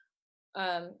through.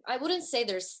 I wouldn't say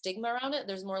there's stigma around it.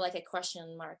 There's more like a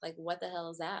question mark, like what the hell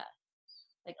is that?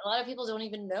 Like a lot of people don't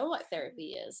even know what therapy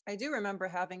is. I do remember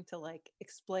having to like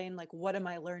explain like what am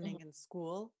I learning in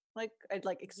school? Like I'd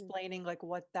like explaining like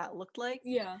what that looked like.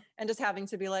 Yeah. And just having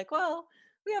to be like, well,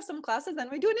 we have some classes, then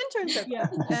we do an internship.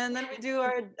 And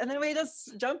then we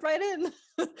just jump right in.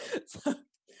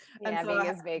 Being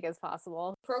as vague as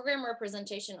possible. Program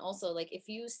representation also, like if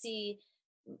you see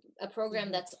a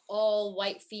program that's all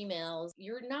white females,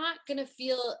 you're not going to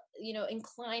feel, you know,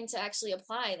 inclined to actually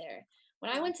apply there.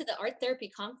 When I went to the art therapy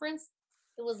conference,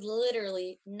 it was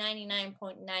literally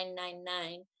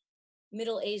 99.999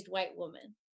 middle-aged white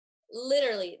women.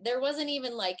 Literally, there wasn't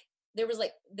even like, there were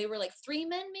like 3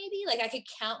 men maybe, like I could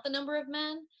count the number of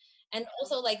men. And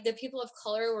also like the people of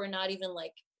color were not even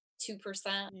like 2%.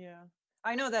 Yeah.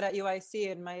 I know that at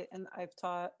UIC and I've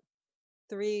taught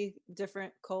 3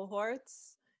 different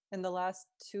cohorts in the last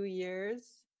 2 years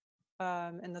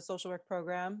in the social work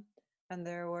program. And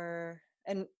there were,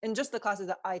 and just the classes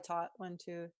that I taught went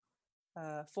to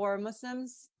 4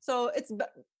 Muslims. So it's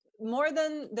more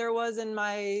than there was in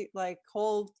my like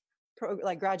whole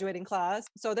graduating class.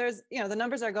 So there's, you know, the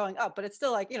numbers are going up, but it's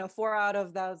still like, you know, 4 out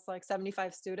of those like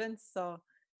 75 students. So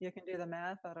you can do the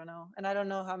math. I don't know. And I don't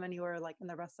know how many were like in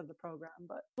the rest of the program,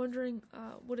 but wondering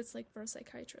what it's like for a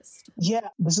psychiatrist. Yeah,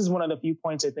 this is one of the few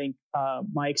points I think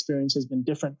my experience has been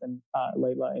different than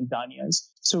Layla and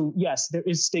Dania's. So yes, there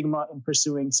is stigma in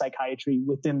pursuing psychiatry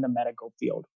within the medical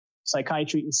field.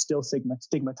 Psychiatry is still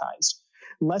stigmatized.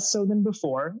 Less so than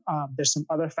before. There's some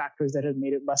other factors that have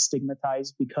made it less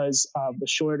stigmatized because of the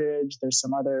shortage. There's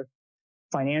some other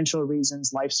financial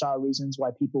reasons, lifestyle reasons why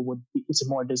it's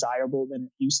more desirable than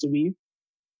it used to be.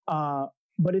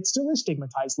 But it still is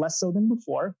stigmatized, less so than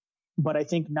before. But I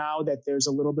think now that there's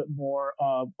a little bit more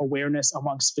awareness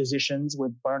amongst physicians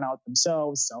with burnout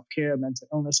themselves, self-care, mental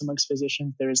illness amongst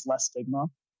physicians, there is less stigma.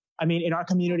 I mean, in our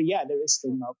community, yeah, there is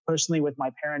stigma. Personally, with my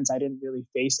parents, I didn't really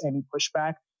face any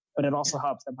pushback, but it also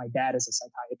helps that my dad is a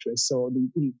psychiatrist. So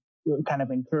we kind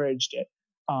of encouraged it.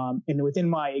 And within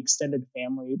my extended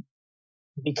family,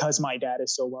 because my dad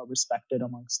is so well respected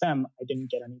amongst them, I didn't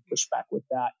get any pushback with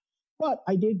that. But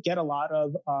I did get a lot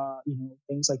of,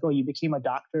 things like, oh, you became a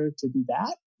doctor to do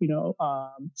that?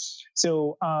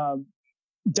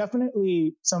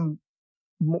 Definitely some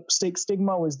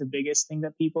stigma was the biggest thing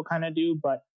that people kind of do.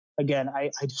 But again,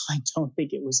 I don't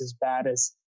think it was as bad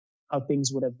as how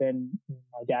things would have been in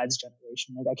my dad's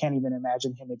generation. Like, I can't even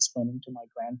imagine him explaining to my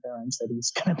grandparents that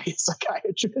he's going to be a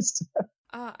psychiatrist.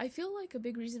 I feel like a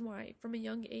big reason why from a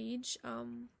young age,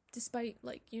 despite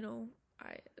like,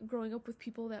 I growing up with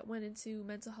people that went into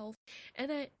mental health,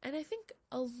 and I think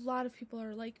a lot of people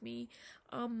are like me.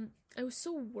 I was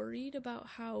so worried about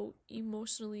how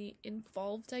emotionally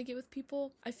involved I get with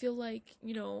people. I feel like,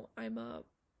 I'm a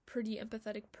pretty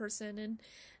empathetic person, and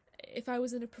if I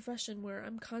was in a profession where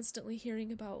I'm constantly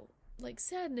hearing about like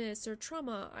sadness or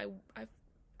trauma, I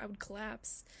would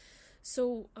collapse.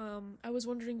 So, I was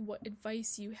wondering what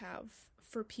advice you have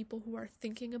for people who are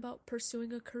thinking about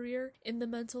pursuing a career in the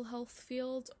mental health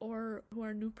field or who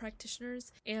are new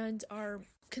practitioners and are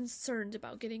concerned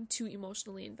about getting too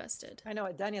emotionally invested. I know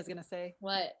what Danya's going to say.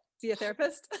 What? See a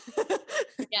therapist?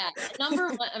 Yeah. Number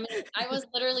one, I was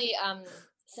literally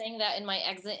saying that in my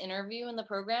exit interview in the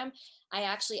program. I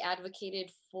actually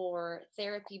advocated for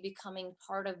therapy becoming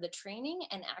part of the training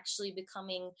and actually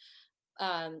becoming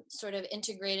sort of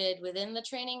integrated within the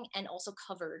training and also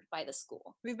covered by the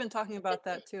school. We've been talking about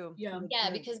that too. Yeah,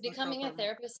 because becoming a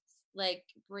therapist, like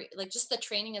just the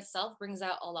training itself brings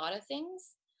out a lot of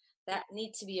things that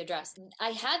need to be addressed. I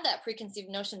had that preconceived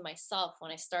notion myself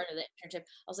when I started the internship.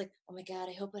 I was like, oh my God,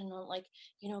 I hope I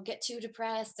don't get too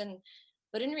depressed.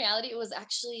 But in reality,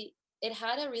 it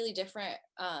had a really different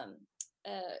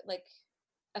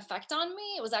effect on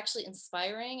me. It was actually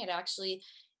inspiring. It actually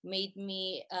made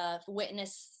me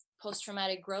witness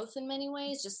post-traumatic growth in many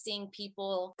ways, just seeing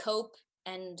people cope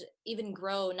and even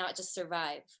grow, not just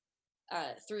survive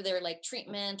through their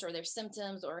treatment or their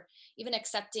symptoms, or even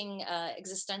accepting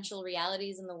existential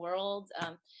realities in the world.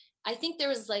 I think there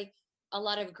was a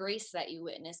lot of grace that you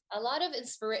witness, a lot of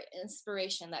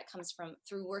inspiration that comes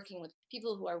through working with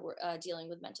people who are dealing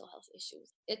with mental health issues.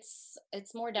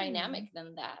 It's more dynamic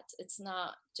than that. It's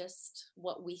not just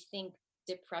what we think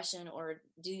depression or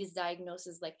these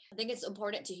diagnoses. I think it's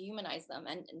important to humanize them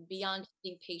and beyond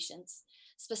being patients,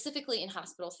 specifically in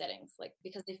hospital settings,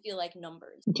 because they feel like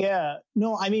numbers. Yeah,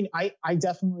 no, I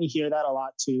definitely hear that a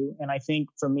lot too. And I think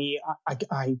for me, I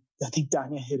think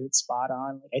Danya hit it spot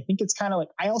on. I think it's kind of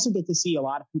I also get to see a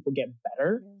lot of people get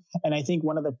better. And I think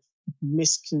one of the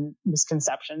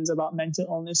misconceptions about mental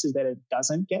illness is that it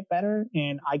doesn't get better.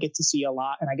 And I get to see a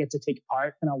lot, and I get to take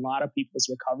part in a lot of people's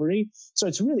recovery. So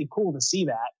it's really cool to see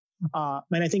that.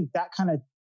 And I think that kind of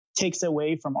takes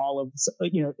away from all of,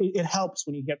 it helps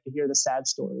when you get to hear the sad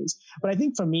stories. But I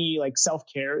think for me,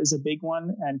 self-care is a big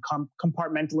one, and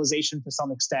compartmentalization to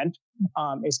some extent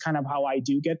is kind of how I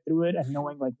do get through it, and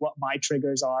knowing what my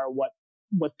triggers are, what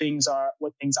things I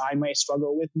might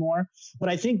struggle with more. But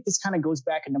I think this kind of goes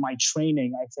back into my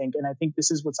training, and I think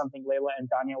this is something Layla and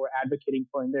Danya were advocating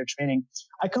for in their training.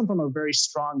 I come from a very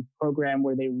strong program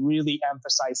where they really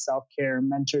emphasize self-care,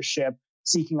 mentorship,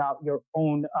 seeking out your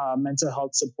own mental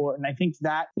health support. And I think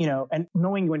that, and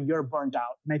knowing when you're burnt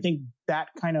out. And I think that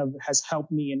kind of has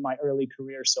helped me in my early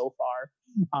career so far.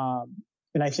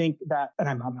 And I think that, and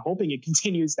I'm hoping it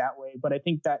continues that way, but I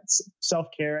think that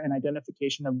self-care and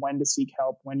identification of when to seek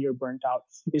help when you're burnt out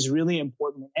is really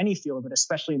important in any field, but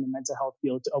especially in the mental health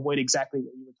field, to avoid exactly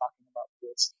what you were talking about,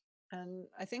 Liz. And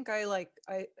I think I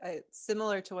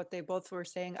similar to what they both were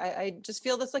saying, I just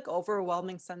feel this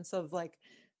overwhelming sense of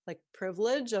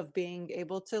privilege of being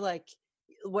able to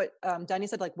what Danny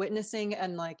said, witnessing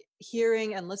and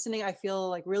hearing and listening. I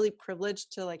feel really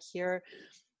privileged to hear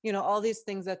all these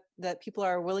things that people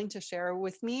are willing to share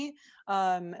with me,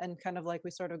 and kind of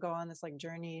we sort of go on this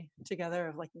journey together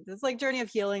of this journey of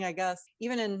healing, I guess.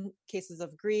 Even in cases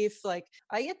of grief,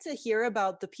 I get to hear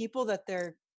about the people that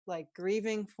they're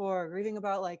grieving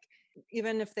about,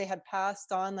 even if they had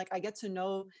passed on, I get to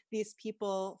know these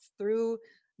people through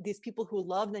these people who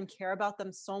loved and care about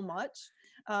them so much.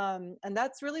 And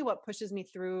that's really what pushes me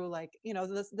through,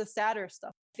 the sadder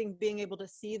stuff. I think being able to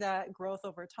see that growth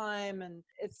over time, and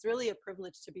it's really a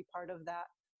privilege to be part of that.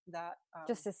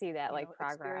 Just to see that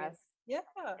progress. Yeah.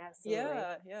 Absolutely.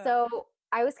 Yeah. So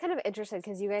I was kind of interested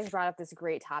because you guys brought up this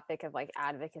great topic of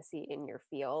advocacy in your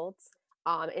fields,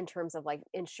 in terms of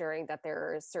ensuring that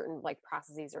there are certain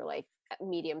processes or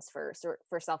mediums for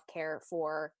self-care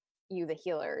for you, the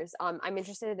healers. I'm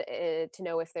interested to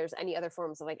know if there's any other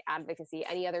forms of advocacy,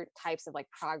 any other types of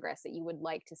progress that you would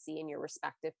like to see in your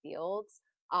respective fields.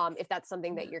 If that's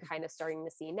something that you're kind of starting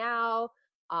to see now,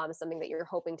 something that you're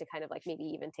hoping to kind of like maybe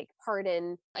even take part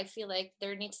in? I feel like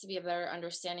there needs to be a better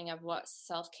understanding of what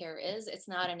self-care is. It's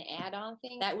not an add-on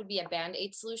thing. That would be a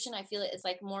band-aid solution. I feel it's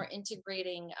like more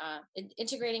integrating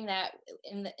that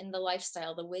in the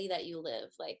lifestyle, the way that you live,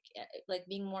 like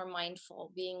being more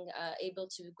mindful, being able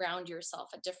to ground yourself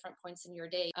at different points in your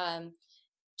day.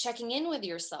 Checking in with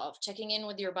yourself, checking in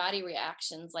with your body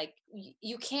reactions. Like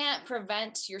you can't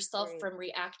prevent yourself from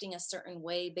reacting a certain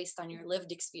way based on your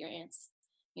lived experience.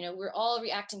 You know, we're all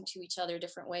reacting to each other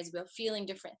different ways. We're feeling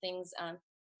different things.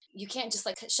 You can't just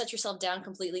like shut yourself down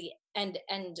completely and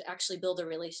actually build a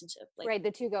relationship. Like, right,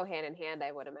 the two go hand in hand,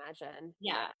 I would imagine.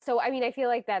 yeah. So I mean, I feel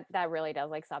like that really does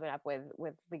like sum it up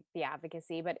with the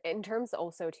advocacy, but in terms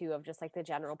also too of just like the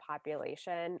general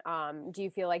population, do you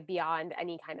feel like beyond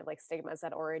any kind of like stigmas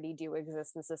that already do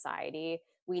exist in society,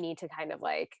 we need to kind of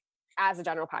like, as a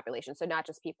general population, so not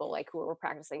just people like who are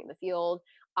practicing in the field,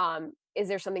 is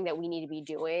there something that we need to be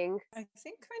doing? I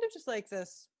think kind of just like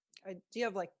this idea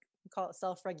of like, we call it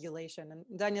self-regulation, and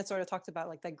Dania sort of talked about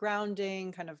like that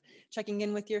grounding, kind of checking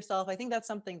in with yourself. I think that's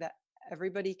something that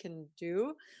everybody can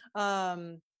do,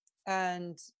 and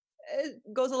it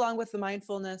goes along with the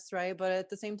mindfulness, right? But at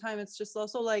the same time, it's just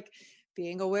also like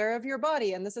being aware of your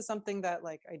body. And this is something that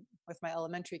like I, with my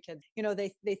elementary kids, you know,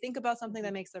 they think about something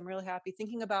that makes them really happy,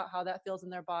 thinking about how that feels in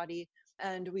their body.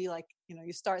 And we like, you know,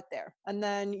 you start there and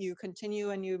then you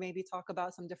continue and you maybe talk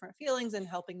about some different feelings and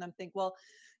helping them think, well,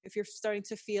 if you're starting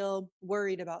to feel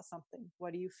worried about something,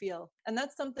 what do you feel? And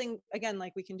that's something, again,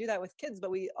 like we can do that with kids, but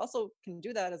we also can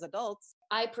do that as adults.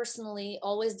 I personally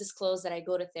always disclose that I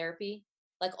go to therapy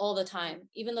like all the time,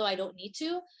 even though I don't need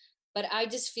to. But I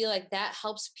just feel like that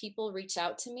helps people reach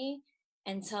out to me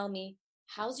and tell me,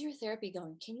 how's your therapy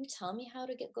going? Can you tell me how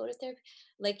to go to therapy?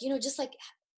 Like, you know, just like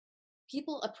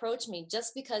people approach me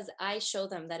just because I show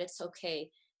them that it's okay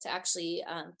to actually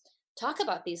talk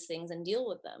about these things and deal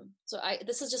with them. So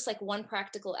this is just like one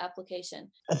practical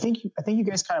application. I think you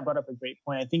guys kind of brought up a great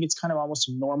point. I think it's kind of almost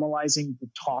normalizing the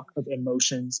talk of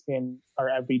emotions in our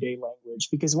everyday language,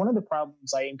 because one of the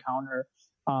problems I encounter,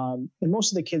 and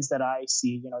most of the kids that I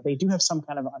see, you know, they do have some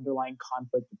kind of underlying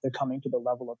conflict if they're coming to the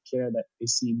level of care that they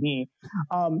see me.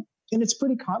 And it's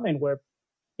pretty common where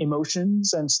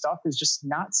emotions and stuff is just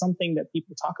not something that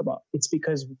people talk about. It's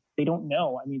because they don't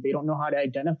know. I mean, they don't know how to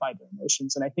identify their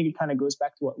emotions. And I think it kind of goes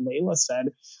back to what Layla said.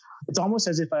 It's almost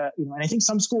as if, you know, and I think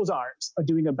some schools are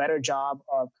doing a better job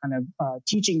of kind of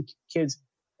teaching kids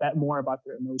that more about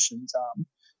their emotions.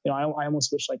 You know, I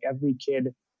almost wish like every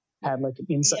kid had like an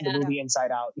the movie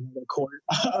Inside Out, you know,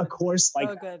 a course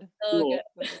like good.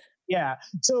 Yeah.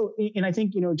 So, and I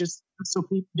think, you know, and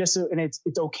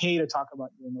it's okay to talk about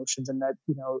your emotions, and that,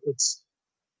 you know, it's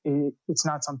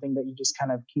not something that you just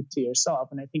kind of keep to yourself.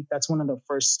 And I think that's one of the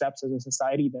first steps as a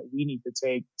society that we need to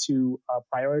take to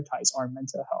prioritize our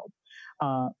mental health.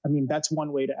 I mean, that's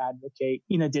one way to advocate,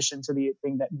 in addition to the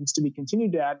thing that needs to be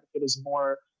continued to advocate is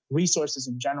more resources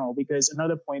in general, because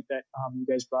another point that you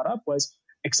guys brought up was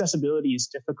accessibility is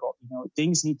difficult. You know,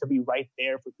 things need to be right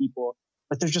there for people,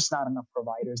 but there's just not enough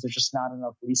providers. There's just not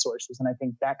enough resources. And I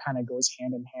think that kind of goes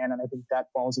hand in hand. And I think that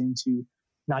falls into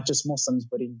not just Muslims,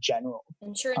 but in general.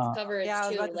 Insurance coverage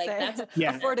too. Like that's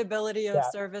affordability of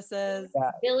services.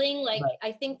 Yeah. Billing. Like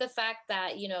I think the fact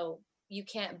that, you know, you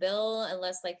can't bill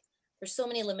unless like there's so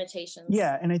many limitations.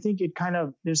 Yeah. And I think it kind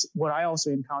of, there's what I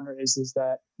also encounter is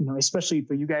that, you know, especially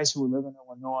for you guys who live in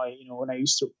Illinois, you know, when I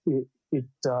used to,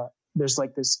 there's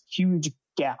like this huge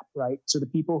gap, right? So the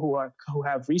people who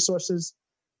have resources,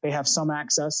 they have some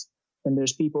access, and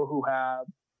there's people who are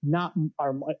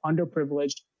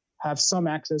underprivileged, have some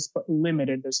access but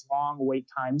limited. There's long wait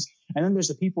times, and then there's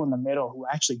the people in the middle who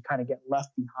actually kind of get left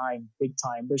behind big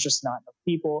time. There's just not enough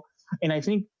people, and I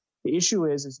think the issue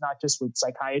is not just with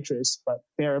psychiatrists but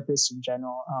therapists in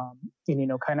general. And you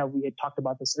know, kind of we had talked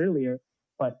about this earlier,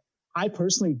 but I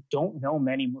personally don't know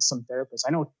many Muslim therapists.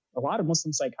 I know a lot of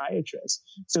Muslim psychiatrists.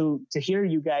 So to hear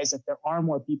you guys that there are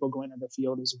more people going in the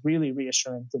field is really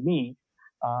reassuring to me.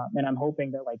 And I'm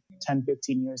hoping that like 10,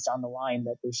 15 years down the line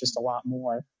that there's just a lot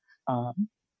more,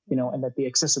 you know, and that the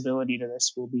accessibility to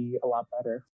this will be a lot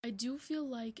better. I do feel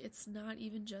like it's not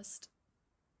even just,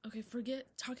 okay, forget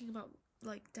talking about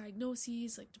like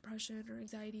diagnoses like depression or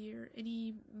anxiety or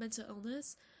any mental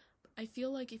illness. I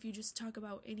feel like if you just talk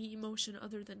about any emotion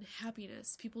other than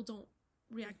happiness, people don't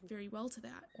react very well to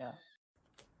that. Yeah.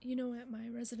 You know, at my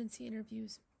residency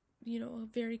interviews, you know, a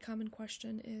very common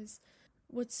question is,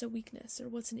 what's a weakness or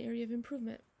what's an area of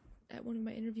improvement? At one of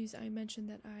my interviews, I mentioned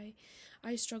that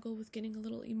I struggle with getting a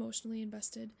little emotionally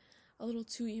invested, a little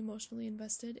too emotionally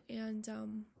invested, and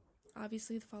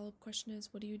obviously the follow-up question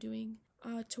is, what are you doing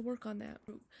to work on that?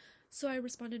 So I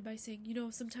responded by saying,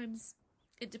 sometimes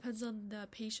it depends on the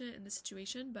patient and the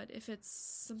situation, but if it's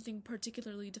something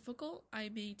particularly difficult, I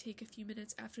may take a few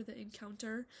minutes after the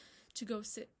encounter to go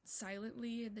sit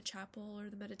silently in the chapel or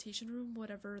the meditation room,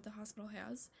 whatever the hospital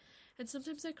has. And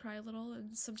sometimes I cry a little,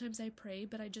 and sometimes I pray,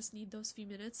 but I just need those few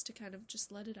minutes to kind of just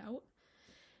let it out.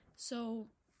 So,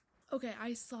 okay,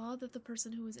 I saw that the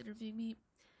person who was interviewing me,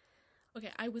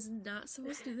 okay, I was not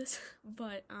supposed to do this,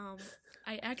 but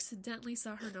I accidentally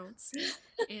saw her notes,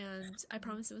 and I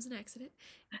promise it was an accident,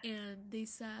 and they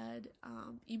said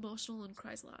emotional and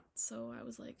cries a lot. So I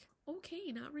was like,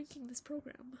 okay, not ranking this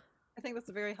program. I think that's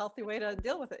a very healthy way to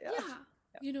deal with it.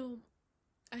 Yeah.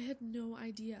 I had no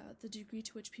idea the degree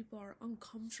to which people are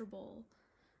uncomfortable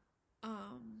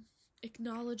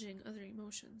acknowledging other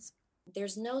emotions.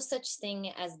 There's no such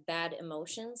thing as bad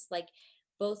emotions. Like,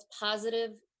 both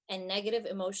positive and negative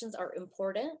emotions are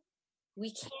important.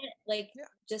 We can't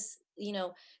just,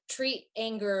 treat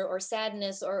anger or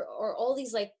sadness or all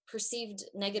these like perceived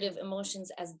negative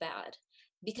emotions as bad,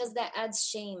 because that adds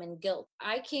shame and guilt.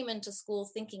 I came into school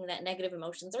thinking that negative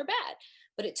emotions are bad,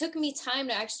 but it took me time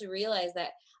to actually realize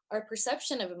that our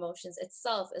perception of emotions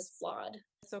itself is flawed.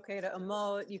 It's okay to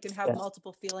emote. You can have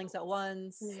multiple feelings at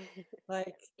once.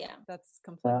 That's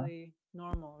completely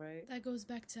normal, right? That goes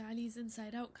back to Ali's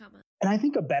inside out comment. And I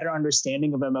think a better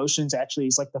understanding of emotions actually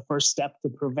is like the first step to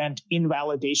prevent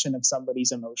invalidation of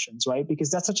somebody's emotions, right? Because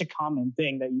that's such a common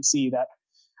thing that you see, that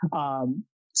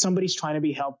somebody's trying to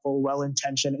be helpful,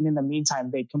 well-intentioned, and in the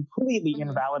meantime, they completely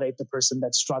invalidate the person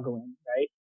that's struggling, right?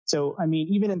 So, I mean,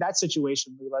 even in that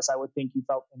situation, Lilas, I would think you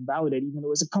felt invalidated, even though it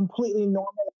was a completely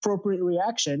normal, appropriate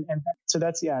reaction. And so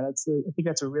I think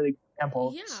that's a really good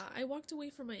example. Yeah, I walked away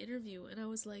from my interview and I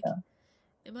was like,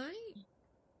 am I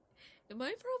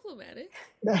problematic?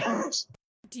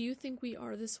 Do you think we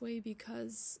are this way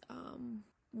because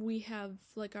we have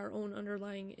like our own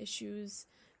underlying issues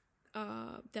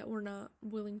that we're not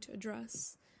willing to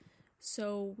address?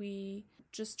 So we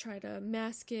just try to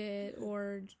mask it,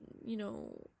 or,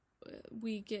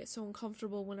 we get so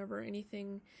uncomfortable whenever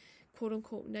anything quote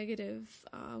unquote negative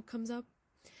comes up.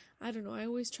 I don't know. I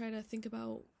always try to think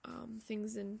about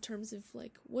things in terms of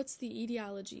like, what's the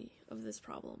etiology of this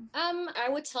problem? I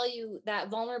would tell you that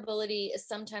vulnerability is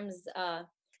sometimes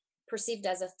perceived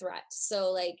as a threat.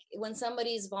 So like when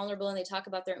somebody's vulnerable and they talk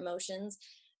about their emotions,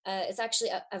 it's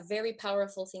actually a very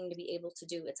powerful thing to be able to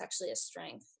do. It's actually a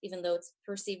strength, even though it's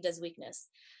perceived as weakness.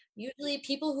 Usually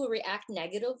people who react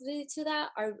negatively to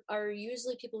that are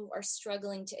usually people who are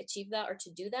struggling to achieve that or to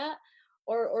do that.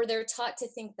 Or they're taught to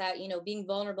think that, being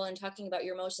vulnerable and talking about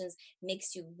your emotions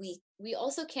makes you weak. We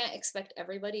also can't expect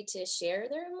everybody to share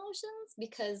their emotions,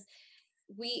 because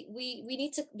we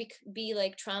need to be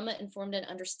like trauma informed and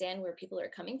understand where people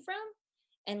are coming from,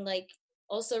 and like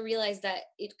also realize that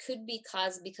it could be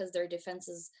caused because their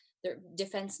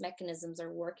defense mechanisms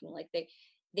are working. Like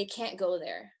they can't go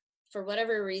there for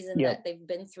whatever reason that they've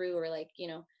been through, or like,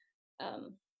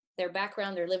 their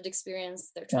background, their lived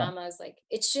experience, their traumas. Like,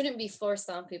 it shouldn't be forced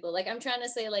on people. Like, I'm trying to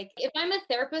say, like, if I'm a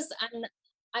therapist,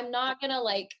 I'm not gonna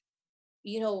like,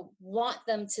 want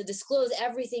them to disclose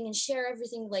everything and share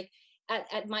everything like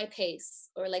at my pace,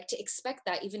 or like to expect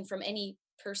that even from any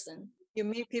person. You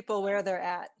meet people where they're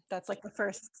at. That's like the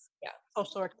first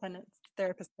social work tenet,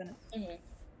 therapist tenet.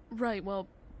 Right. Well,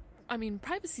 I mean,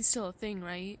 privacy is still a thing,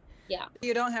 right? Yeah.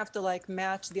 You don't have to like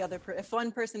match the other if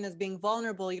one person is being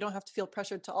vulnerable, you don't have to feel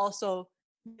pressured to also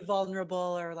be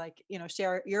vulnerable, or like,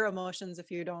 share your emotions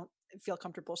if you don't feel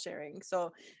comfortable sharing.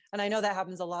 So, and I know that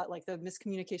happens a lot, like the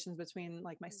miscommunications between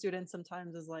like my students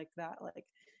sometimes is like that, like,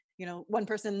 one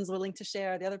person's willing to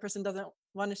share, the other person doesn't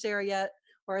want to share yet,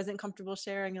 or isn't comfortable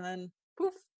sharing, and then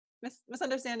poof,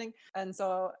 misunderstanding. And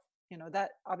so, that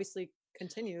obviously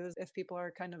continues if people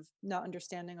are kind of not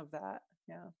understanding of that.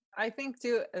 Yeah. I think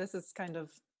too, this is kind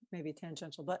of maybe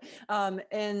tangential, but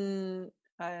in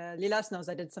Lilas knows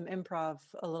I did some improv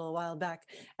a little while back.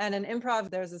 And in improv,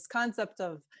 there's this concept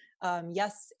of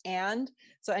yes and.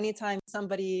 So anytime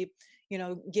somebody,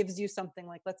 gives you something,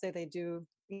 like let's say they do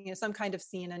some kind of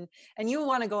scene, and you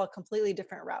want to go a completely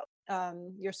different route.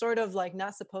 You're sort of like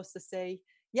not supposed to say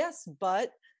yes,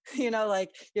 but like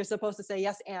you're supposed to say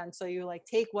yes and. So you like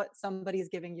take what somebody's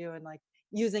giving you and like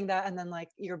using that, and then like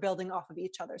you're building off of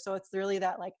each other. So it's really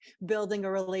that like building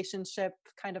a relationship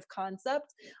kind of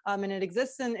concept, and it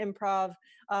exists in improv,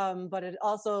 but it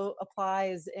also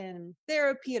applies in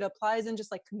therapy. It applies in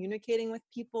just like communicating with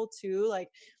people too. Like,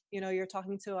 you're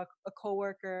talking to a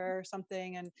coworker or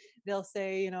something, and they'll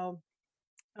say,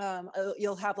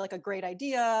 you'll have like a great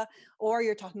idea, or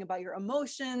you're talking about your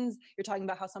emotions, you're talking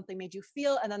about how something made you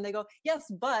feel, and then they go,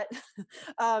 yes, but,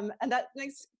 and that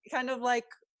makes kind of like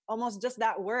almost just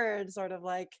that word sort of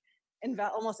like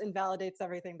almost invalidates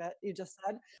everything that you just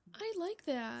said. I like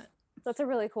that. That's a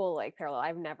really cool like parallel.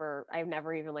 I've never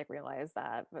even like realized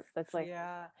that, but that's like,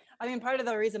 yeah. I mean, part of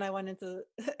the reason I went into,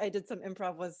 I did some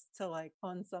improv was to like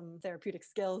hone some therapeutic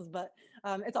skills, but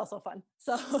it's also fun.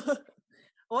 So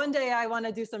one day I want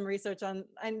to do some research on,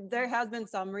 and there has been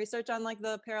some research on like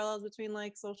the parallels between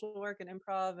like social work and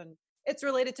improv, and it's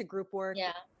related to group work.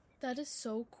 Yeah. That is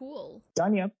so cool.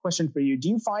 Danya, question for you. Do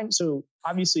you find, so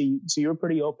obviously, so you're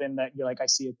pretty open that you're like, I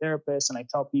see a therapist and I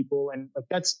tell people, and like,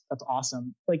 that's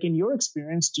awesome. Like in your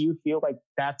experience, do you feel like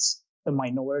that's the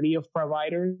minority of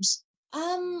providers?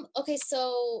 Okay,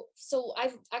 so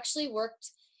I've actually worked,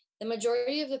 the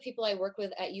majority of the people I work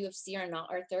with at UFC are not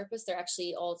art therapists. They're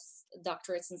actually all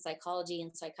doctorates in psychology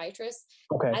and psychiatrists.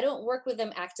 Okay. I don't work with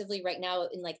them actively right now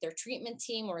in like their treatment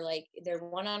team or like their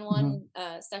one-on-one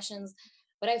sessions,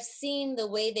 but I've seen the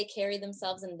way they carry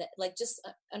themselves, and like just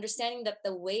understanding that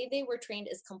the way they were trained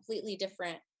is completely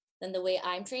different than the way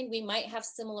I'm trained. We might have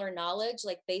similar knowledge,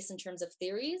 like based in terms of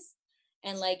theories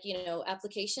and like,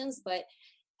 applications, but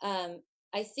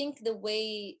I think the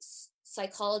way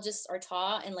psychologists are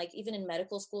taught, and like even in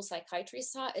medical school, psychiatry is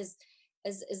taught is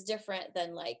different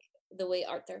than like the way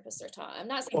art therapists are taught. I'm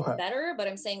not saying it's better, but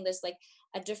I'm saying there's like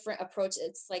a different approach.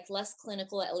 It's like less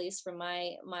clinical, at least from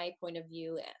my point of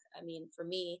view. I mean, for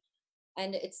me,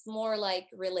 and it's more like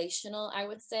relational, I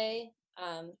would say.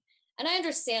 And I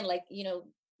understand, like,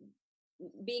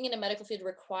 being in a medical field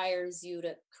requires you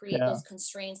to create those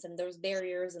constraints and those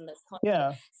barriers and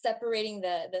the separating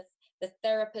the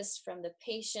therapist from the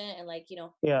patient, and like,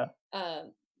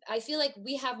 I feel like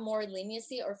we have more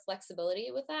leniency or flexibility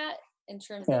with that in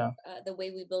terms of the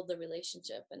way we build the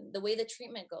relationship and the way the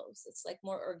treatment goes. It's like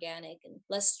more organic and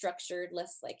less structured,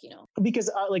 less like,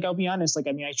 Because like, I'll be honest, like,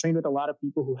 I mean, I trained with a lot of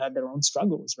people who had their own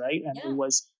struggles, right? And it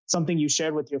was something you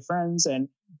shared with your friends, and,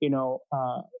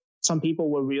 some people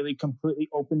were really completely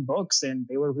open books and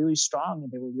they were really strong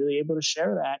and they were really able to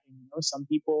share that. And, some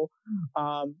people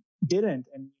didn't.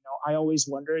 And, I always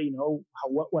wonder,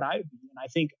 what would I be? And I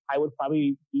think I would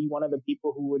probably be one of the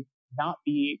people who would not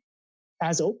be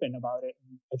as open about it.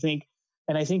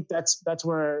 And I think that's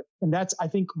where, and that's, I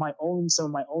think some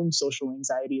of my own social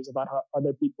anxiety is about how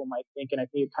other people might think. And I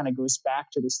think it kind of goes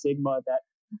back to the stigma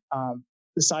that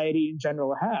society in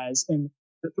general has. And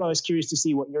I was curious to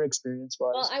see what your experience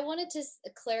was. Well, I wanted to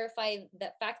clarify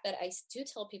that fact that I do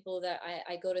tell people that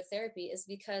I go to therapy is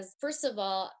because, first of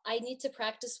all, I need to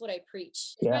practice what I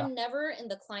preach. If I'm never in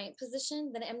the client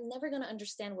position, then I'm never going to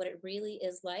understand what it really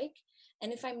is like.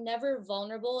 And if I'm never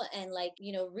vulnerable and like,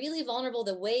 really vulnerable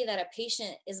the way that a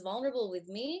patient is vulnerable with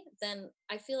me, then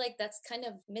I feel like that's kind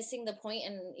of missing the point,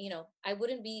 and, I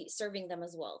wouldn't be serving them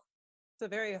as well. It's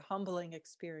a very humbling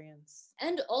experience.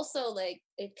 And also, like,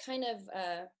 it kind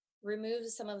of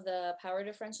removes some of the power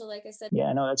differential, like I said.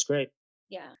 Yeah, no, that's great.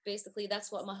 Yeah, basically,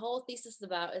 that's what my whole thesis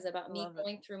is about me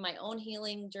going through my own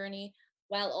healing journey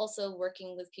while also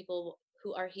working with people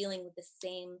who are healing with the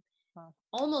same,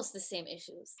 almost the same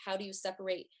issues. How do you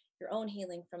separate your own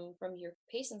healing from your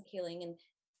patient's healing? And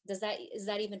is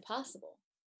that even possible?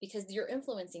 Because you're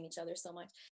influencing each other so much.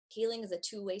 Healing is a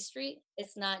two-way street.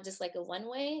 It's not just like a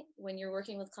one-way. When you're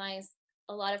working with clients,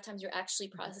 a lot of times you're actually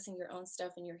processing your own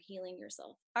stuff and you're healing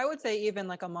yourself. I would say even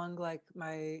like among like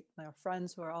my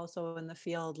friends who are also in the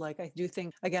field, like I do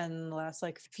think, again, in the last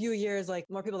like few years, like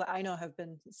more people that I know have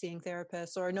been seeing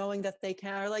therapists or knowing that they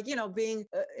can, or like, being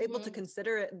able to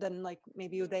consider it than like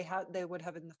maybe they would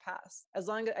have in the past. As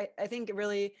long as I think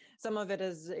really some of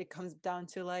it comes down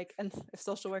to like, and if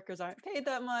social workers aren't paid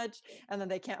that much and then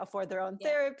they can't afford their own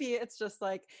therapy, it's just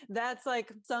like, that's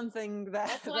like something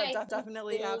that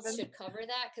definitely happens. Should cover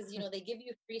that, because they give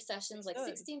you free sessions, like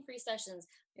 16 free sessions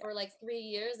for like 3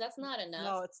 years. That's not enough.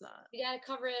 No, it's not. You got to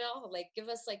cover it all. Like, give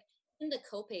us like, the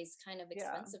copay is kind of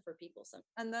expensive for people sometimes.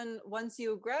 And then once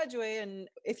you graduate, and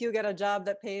if you get a job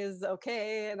that pays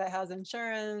okay, that has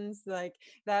insurance, like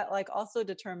that, like also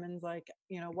determines like,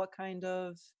 what kind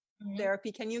of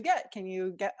therapy can you get? Can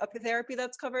you get a therapy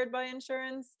that's covered by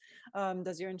insurance?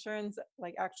 Does your insurance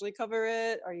like actually cover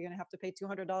it? Are you going to have to pay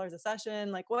 $200 a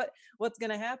session? Like what's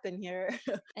going to happen here?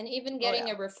 And even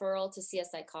getting a referral to see a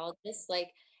psychologist, like,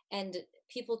 and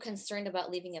people concerned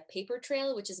about leaving a paper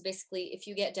trail, which is basically if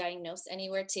you get diagnosed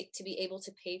anywhere, to be able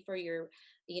to pay for your,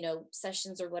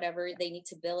 sessions or whatever, they need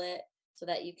to bill it so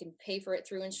that you can pay for it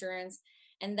through insurance.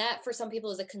 And that for some people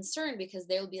is a concern because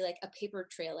there will be like a paper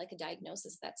trail, like a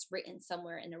diagnosis that's written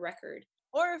somewhere in a record.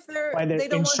 or if by their they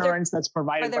don't want insurance that's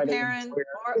provided by their by parents employer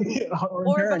or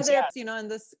by parents. their, Yeah. you know, in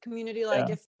this community, like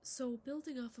Yeah. if So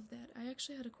building off of that, I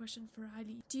actually had a question for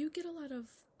Ali. Do you get a lot of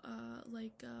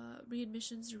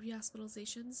readmissions or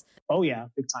rehospitalizations? Oh yeah,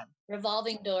 big time.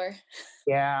 Revolving door.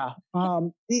 Yeah.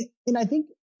 And I think,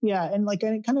 yeah, and like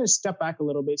I kind of step back a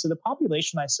little bit. So the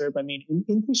population I serve, I mean, in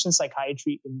inpatient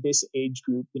psychiatry in this age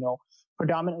group, you know,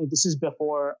 predominantly this is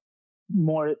before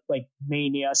more like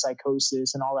mania,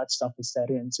 psychosis, and all that stuff is set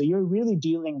in. So you're really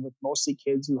dealing with mostly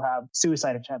kids who have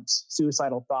suicide attempts,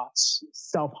 suicidal thoughts,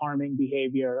 self-harming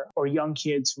behavior, or young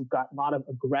kids who've got a lot of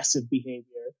aggressive behavior.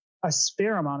 A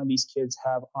fair amount of these kids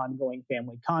have ongoing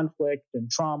family conflict and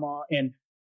trauma. And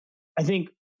I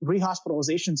think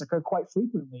rehospitalizations occur quite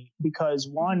frequently because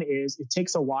one is it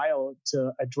takes a while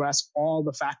to address all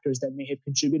the factors that may have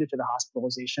contributed to the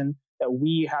hospitalization that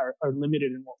we are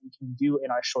limited in what we can do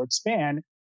in our short span.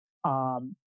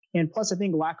 And plus, I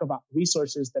think lack of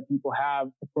resources that people have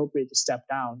appropriate to step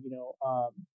down, you know.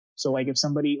 So like if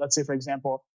somebody, let's say, for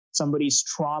example, somebody's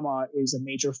trauma is a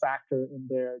major factor in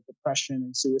their depression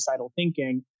and suicidal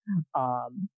thinking.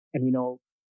 And, you know,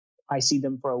 I see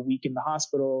them for a week in the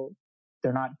hospital.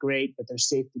 They're not great, but they're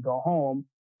safe to go home.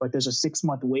 But there's a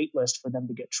 6-month wait list for them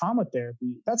to get trauma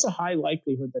therapy. That's a high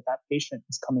likelihood that that patient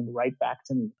is coming right back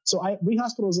to me. So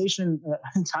rehospitalization,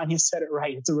 Tanya said it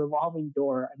right. It's a revolving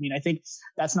door. I mean, I think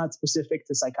that's not specific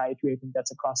to psychiatry. I think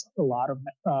that's across a lot of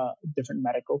different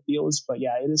medical fields. But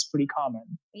yeah, it is pretty common.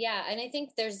 Yeah. And I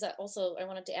think there's also, I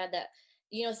wanted to add that,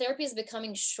 you know, therapy is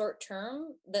becoming short term.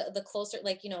 The closer,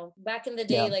 like, you know, back in the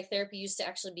day, like therapy used to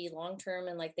actually be long term,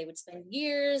 and like they would spend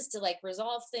years to like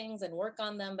resolve things and work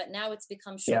on them. But now it's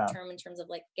become short term in terms of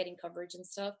like getting coverage and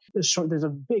stuff. There's a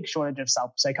big shortage of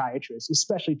psychiatrists,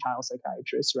 especially child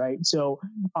psychiatrists, right? So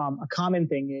a common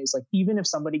thing is like, even if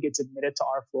somebody gets admitted to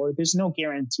our floor, there's no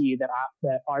guarantee that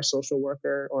our social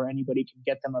worker or anybody can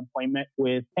get them an appointment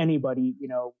with anybody, you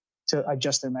know, to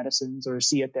adjust their medicines or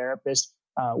see a therapist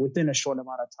within a short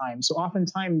amount of time. So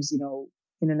oftentimes, you know,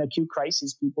 in an acute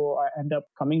crisis, people end up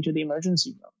coming to the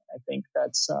emergency room. I think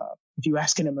that's, if you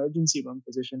ask an emergency room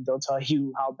physician, they'll tell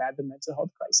you how bad the mental health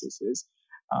crisis is.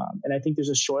 And I think there's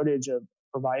a shortage of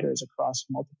providers across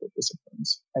multiple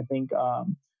disciplines. I think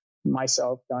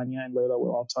myself, Danya, and Layla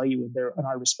will all tell you in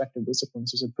our respective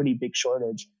disciplines, there's a pretty big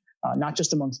shortage, not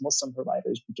just amongst Muslim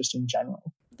providers, but just in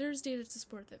general. There's data to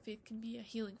support that faith can be a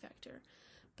healing factor.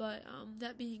 But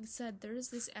that being said, there is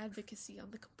this advocacy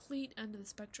on the complete end of the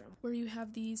spectrum where you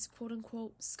have these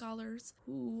quote-unquote scholars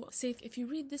who say if you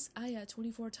read this ayah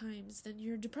 24 times, then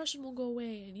your depression will go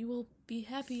away and you will be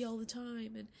happy all the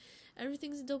time and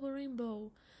everything's a double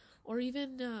rainbow. Or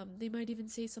even, they might even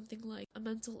say something like a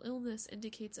mental illness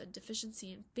indicates a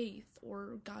deficiency in faith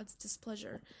or God's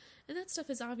displeasure. And that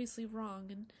stuff is obviously wrong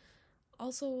and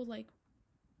also, like,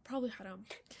 probably haram.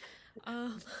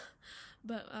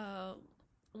 But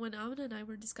when Amina and I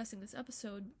were discussing this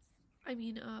episode, I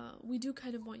mean, we do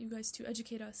kind of want you guys to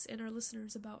educate us and our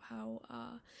listeners about how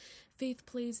faith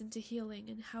plays into healing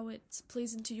and how it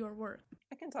plays into your work.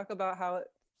 I can talk about how it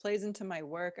plays into my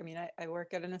work. I mean, I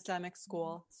work at an Islamic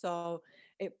school, so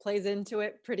it plays into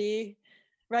it pretty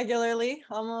regularly,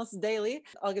 almost daily.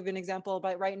 I'll give you an example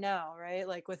by right now, right?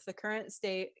 Like with the current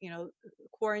state, you know,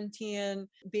 quarantine,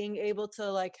 being able to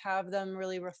like have them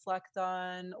really reflect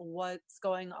on what's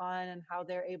going on and how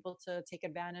they're able to take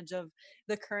advantage of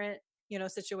the current, you know,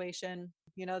 situation.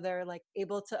 You know, they're like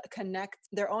able to connect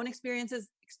their own experiences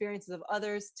of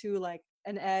others to like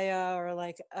an ayah or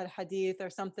like a hadith or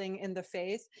something in the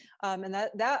faith. And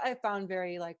that I found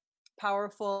very like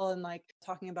powerful, and like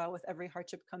talking about with every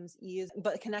hardship comes ease,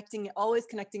 but always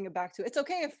connecting it back to it's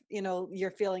okay if, you know,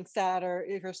 you're feeling sad or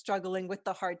if you're struggling with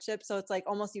the hardship. So it's like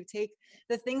almost you take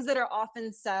the things that are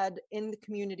often said in the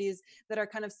communities that are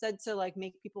kind of said to like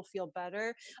make people feel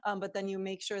better, but then you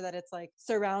make sure that it's like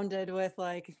surrounded with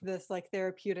like this like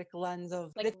therapeutic lens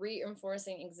of like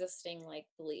reinforcing existing like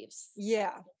beliefs.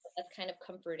 Yeah, that's kind of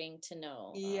comforting to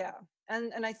know. Yeah,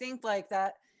 and I think like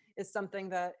that is something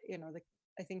that, you know,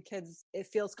 I think kids, it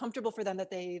feels comfortable for them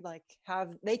that they like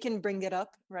they can bring it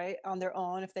up right on their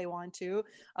own if they want to.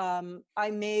 I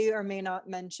may or may not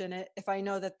mention it if I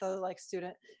know that the like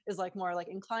student is like more like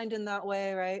inclined in that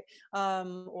way, right?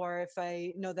 Or if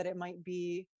I know that it might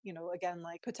be, you know, again,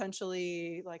 like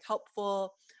potentially like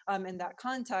helpful in that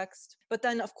context. But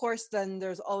then of course, then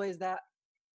there's always that,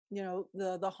 you know,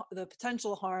 the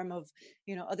potential harm of,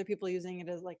 you know, other people using it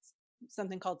as like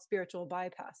something called spiritual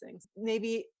bypassing.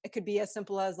 Maybe it could be as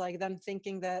simple as like them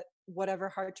thinking that whatever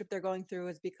hardship they're going through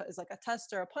is because like a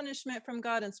test or a punishment from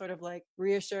God, and sort of like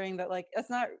reassuring that like it's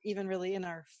not even really in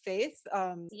our faith,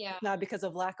 not because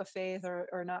of lack of faith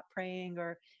or not praying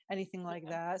or anything like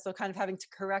that. So kind of having to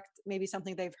correct maybe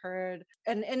something they've heard,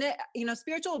 and it,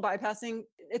 spiritual bypassing,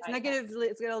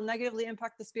 it'll negatively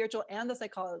impact the spiritual and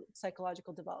the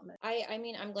psychological development. I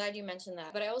mean, I'm glad you mentioned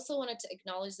that, but I also wanted to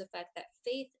acknowledge the fact that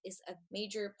faith is a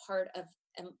major part of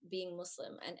being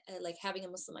Muslim and like having a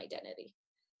Muslim identity.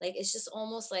 Like, it's just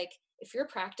almost like if you're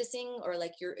practicing, or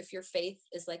like if your faith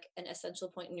is like an essential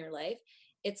point in your life,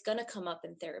 it's going to come up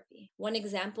in therapy. One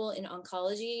example in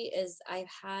oncology is I've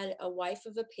had a wife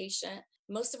of a patient.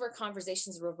 Most of our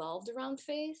conversations revolved around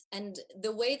faith. And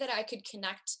the way that I could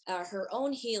connect her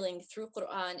own healing through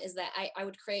Quran is that I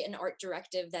would create an art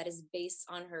directive that is based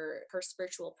on her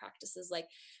spiritual practices. Like,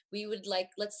 we would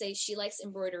let's say she likes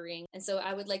embroidering. And so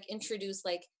I would introduce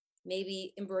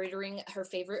maybe embroidering her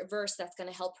favorite verse that's going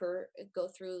to help her go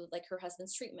through her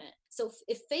husband's treatment. So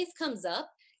if faith comes up,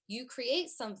 you create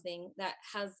something that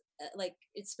has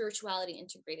its spirituality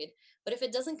integrated. But if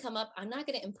it doesn't come up, I'm not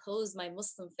going to impose my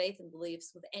Muslim faith and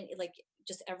beliefs with any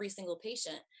just every single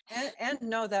patient. And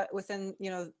know that within,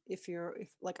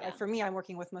 for me, I'm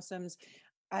working with Muslims,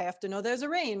 I have to know there's a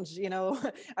range.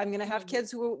 I'm going to have kids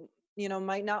who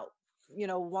might not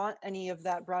want any of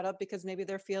that brought up because maybe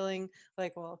they're feeling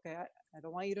like, well, okay, I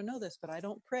don't want you to know this, but I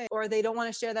don't pray. Or they don't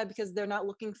want to share that because they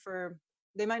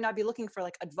might not be looking for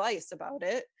advice about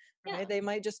it, right? Yeah. They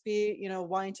might just be,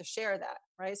 wanting to share that,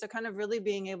 right? So kind of really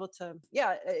being able to,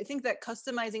 I think that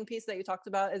customizing piece that you talked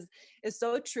about is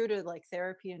so true to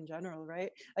therapy in general,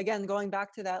 right? Again, going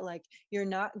back to that, you're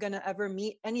not going to ever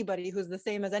meet anybody who's the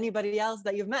same as anybody else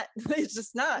that you've met. It's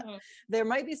just not. Mm-hmm. There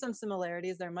might be some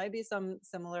similarities. There might be some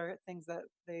similar things that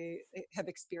they have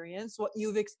experienced, what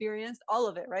you've experienced, all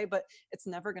of it, right? But it's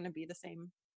never going to be the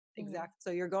same exact. Mm-hmm.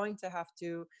 So you're going to have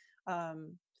to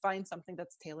find something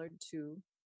that's tailored to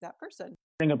that person.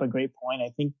 Bring up a great point, I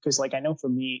think, because I know for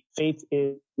me, faith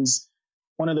is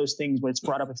one of those things where it's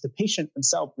brought up if the patient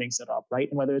themselves brings it up, right?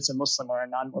 And whether it's a Muslim or a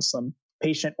non-Muslim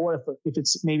patient, or if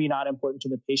it's maybe not important to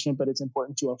the patient, but it's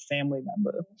important to a family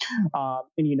member.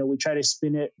 And, we try to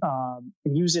spin it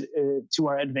and use it to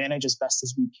our advantage as best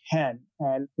as we can.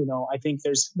 And, I think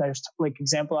there's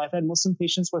example, I've had Muslim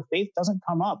patients where faith doesn't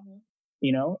come up.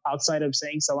 Outside of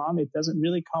saying salam, it doesn't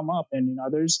really come up. And in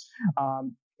others,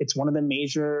 it's one of the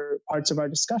major parts of our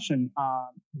discussion.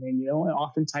 And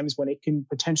oftentimes when it can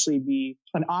potentially be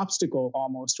an obstacle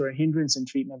almost, or a hindrance in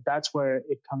treatment, that's where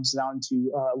it comes down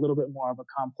to a little bit more of a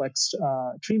complex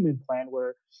treatment plan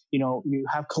where, you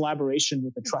have collaboration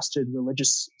with a trusted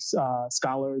religious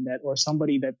scholar or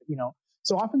somebody that,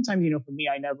 so oftentimes, for me,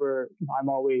 I'm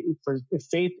always, if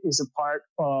faith is a part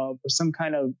of some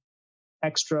kind of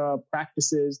extra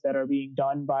practices that are being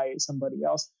done by somebody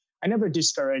else, I never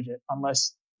discourage it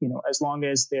unless, as long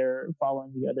as they're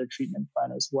following the other treatment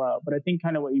plan as well. But I think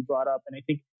kind of what you brought up, and I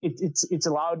think it's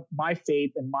allowed my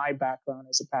faith and my background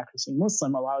as a practicing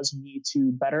Muslim allows me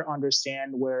to better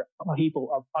understand where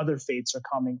people of other faiths are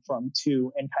coming from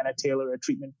too, and kind of tailor a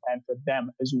treatment plan for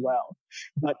them as well.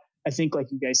 But I think,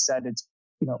 like you guys said, it's,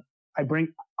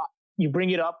 you bring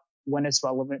it up when it's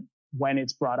relevant, when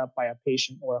it's brought up by a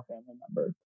patient or a family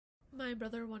member. My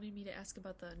brother wanted me to ask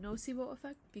about the nocebo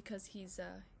effect because he's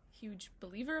a huge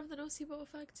believer of the nocebo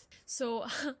effect. So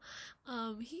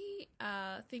he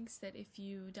thinks that if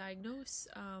you diagnose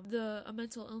a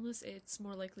mental illness, it's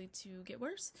more likely to get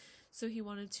worse. So he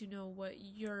wanted to know what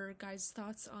your guys'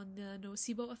 thoughts on the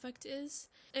nocebo effect is.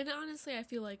 And honestly, I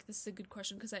feel like this is a good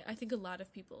question because I think a lot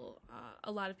of people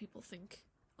think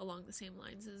along the same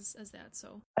lines as that.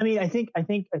 So I mean, I think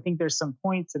there's some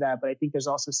point to that, but I think there's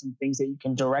also some things that you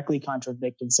can directly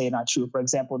contradict and say not true. For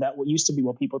example, that what used to be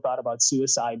what people thought about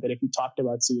suicide, that if you talked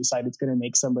about suicide, it's going to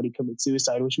make somebody commit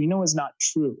suicide, which we know is not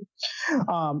true.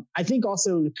 I think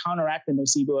also to counteract the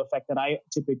nocebo effect that I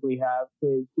typically have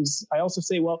is I also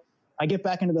say, well, I get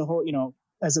back into the whole,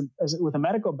 as with a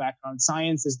medical background,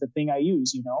 science is the thing I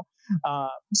use,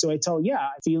 So I tell,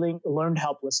 learned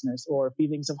helplessness or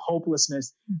feelings of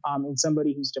hopelessness in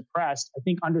somebody who's depressed. I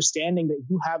think understanding that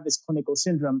you have this clinical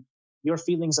syndrome, your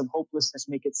feelings of hopelessness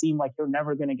make it seem like you're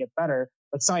never going to get better.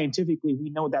 But scientifically, we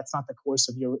know that's not the course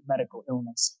of your medical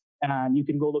illness. And you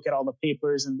can go look at all the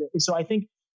papers. And so I think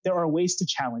there are ways to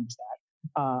challenge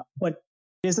that. But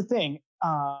here's the thing.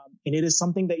 And it is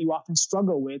something that you often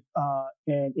struggle with,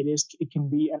 and it can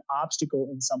be an obstacle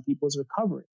in some people's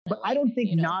recovery. But I don't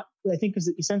think I think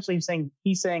because essentially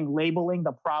he's saying labeling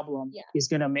the problem is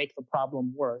going to make the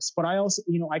problem worse. But I also,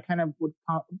 I kind of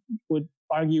would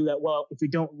argue that, well, if you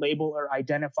don't label or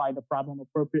identify the problem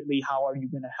appropriately, how are you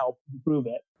going to help improve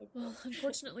it? Well,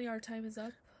 unfortunately, our time is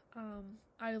up.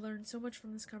 I learned so much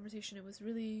from this conversation. It was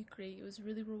really great. It was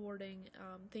really rewarding.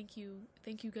 Thank you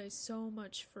guys so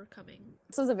much for coming.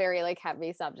 This was a very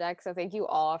heavy subject, so thank you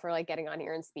all for getting on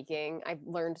here and speaking. I've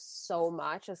learned so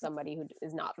much as somebody who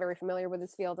is not very familiar with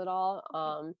this field at all.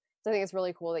 So I think it's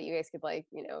really cool that you guys could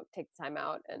take the time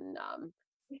out and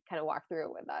kind of walk through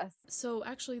it with us. So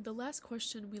actually, the last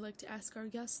question we like to ask our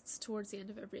guests towards the end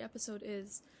of every episode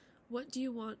is, what do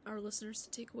you want our listeners to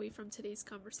take away from today's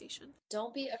conversation?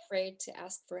 Don't be afraid to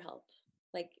ask for help.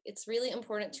 It's really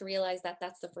important to realize that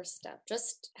that's the first step.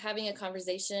 Just having a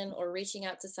conversation or reaching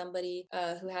out to somebody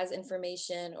who has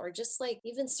information, or just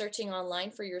even searching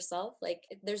online for yourself,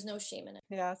 there's no shame in it.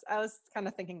 Yes, I was kind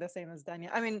of thinking the same as Danya.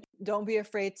 I mean, don't be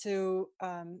afraid to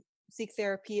seek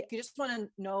therapy. If you just want to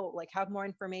know, have more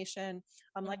information,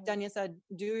 like Danya said,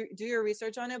 do your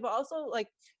research on it, but also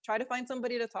try to find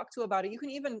somebody to talk to about it. You can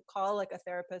even call a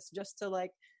therapist just to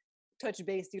touch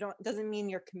base. Doesn't mean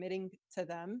you're committing to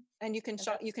them, and you can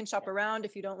shop around.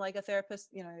 If you don't like a therapist,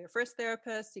 your first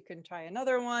therapist, you can try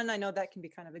another one. I know that can be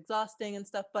kind of exhausting and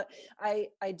stuff, but I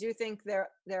do think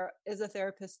there is a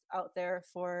therapist out there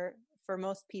for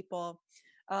most people.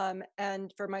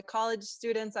 And for my college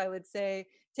students, I would say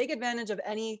take advantage of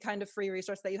any kind of free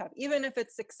resource that you have, even if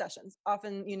it's 6 sessions.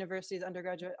 Often universities,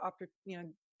 undergraduate,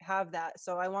 have that.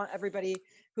 So I want everybody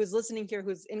who's listening here,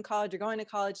 who's in college or going to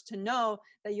college, to know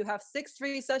that you have 6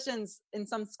 free sessions in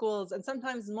some schools, and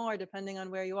sometimes more depending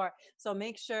on where you are. So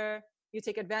make sure you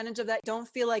take advantage of that. Don't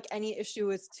feel like any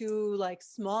issue is too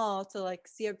small to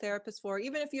see a therapist for,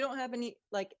 even if you don't have any,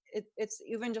 it's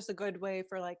even just a good way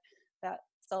for that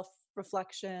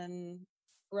self-reflection,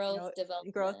 growth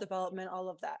development, all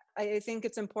of that. I think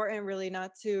it's important really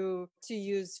not to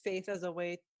use faith as a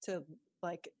way to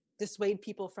dissuade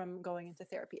people from going into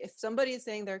therapy. If somebody is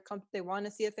saying they want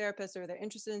to see a therapist, or they're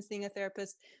interested in seeing a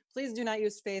therapist, please do not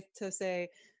use faith to say,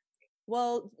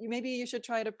 well, maybe you should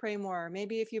try to pray more,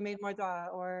 maybe if you made more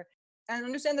dua, and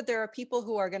understand that there are people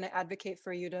who are going to advocate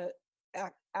for you to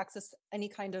access any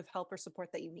kind of help or support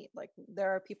that you need. There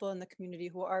are people in the community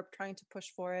who are trying to push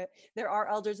for it. There are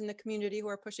elders in the community who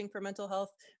are pushing for mental health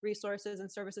resources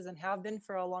and services, and have been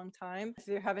for a long time. If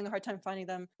you're having a hard time finding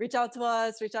them, reach out to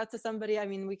us, reach out to somebody. I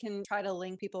mean, we can try to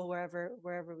link people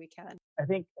wherever we can. I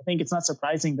think it's not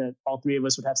surprising that all 3 of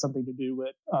us would have something to do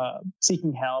with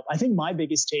seeking help. I think my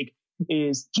biggest take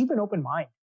is keep an open mind.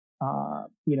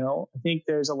 I think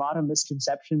there's a lot of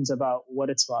misconceptions about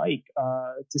what it's like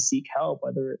to seek help,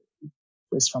 whether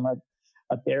it's from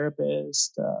a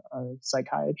therapist, a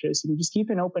psychiatrist. You just keep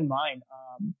an open mind.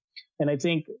 And I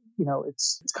think,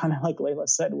 it's kind of like Layla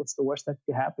said, what's the worst that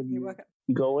could happen? You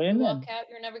go in, you walk out,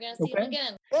 you're never going to see him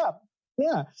again.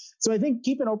 Yeah. So I think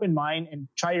keep an open mind and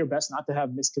try your best not to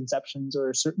have misconceptions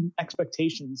or certain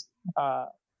expectations,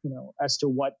 as to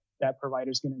what that provider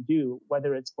is going to do,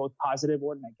 whether it's both positive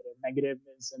or negative. Negative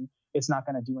is, and it's not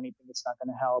going to do anything. It's not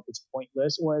going to help. It's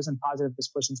pointless. Whereas in positive, this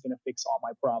person's going to fix all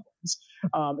my problems.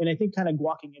 And I think kind of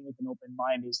walking in with an open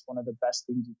mind is one of the best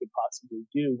things you could possibly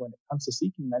do when it comes to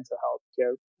seeking mental health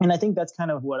care. And I think that's kind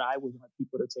of what I would want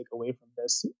people to take away from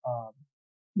this.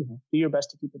 Do your best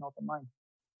to keep an open mind.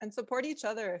 And support each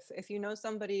other. If you know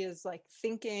somebody is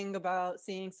thinking about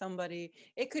seeing somebody,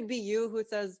 it could be you who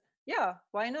says, yeah,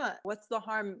 why not? What's the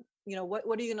harm?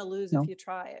 What are you going to lose if you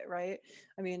try it, right?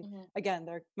 I mean, again,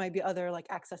 there might be other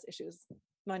access issues,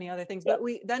 money, other things, but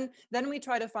we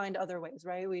try to find other ways,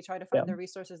 right? We try to find the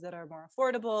resources that are more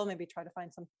affordable, maybe try to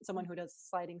find someone who does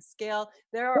sliding scale.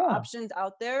 There are options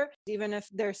out there, even if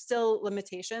there's still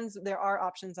limitations, there are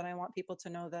options, and I want people to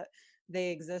know that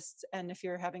they exist. And if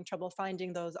you're having trouble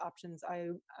finding those options,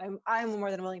 I'm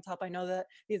more than willing to help. I know that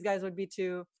these guys would be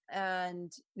too.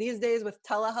 And these days with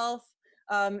telehealth,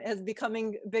 is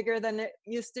becoming bigger than it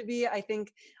used to be. I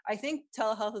think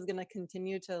telehealth is going to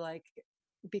continue to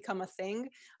become a thing,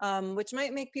 which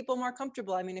might make people more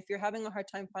comfortable. I mean, if you're having a hard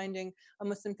time finding a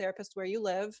Muslim therapist where you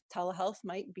live, telehealth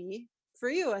might be for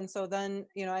you. And so then,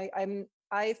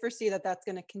 I foresee that that's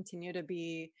going to continue to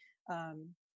be,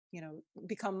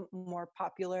 become more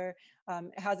popular.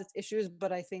 It has its issues,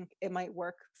 but I think it might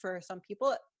work for some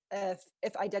people.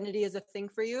 If identity is a thing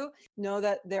for you, know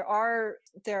that there are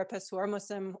therapists who are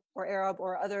Muslim or Arab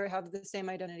or other have the same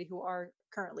identity who are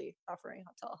currently offering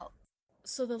telehealth.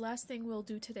 So the last thing we'll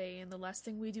do today, and the last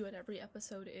thing we do at every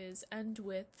episode, is end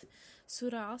with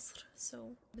Surah Asr.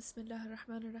 So, Bismillah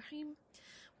ar-Rahman ar-Rahim.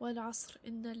 Wal Asr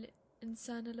inna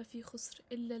الإنسان لفي خسر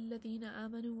إلا الذين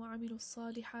آمنوا وعملوا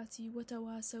الصالحات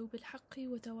وتواصوا بالحق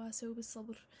وتواصوا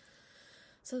بالصبر.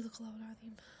 صدق الله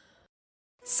العظيم.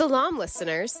 Salam,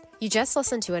 listeners! You just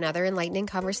listened to another enlightening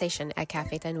conversation at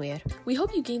Cafe Tanwir. We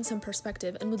hope you gained some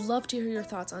perspective and would love to hear your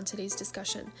thoughts on today's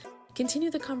discussion. Continue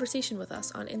the conversation with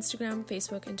us on Instagram,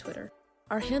 Facebook, and Twitter.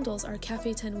 Our handles are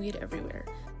Cafe Tanwir everywhere.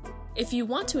 If you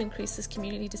want to increase this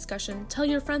community discussion, tell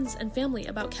your friends and family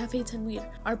about Cafe Tanwir.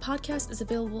 Our podcast is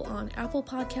available on Apple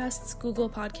Podcasts, Google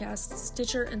Podcasts,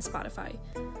 Stitcher, and Spotify.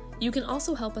 You can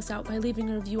also help us out by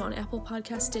leaving a review on Apple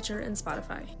Podcasts, Stitcher, and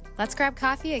Spotify. Let's grab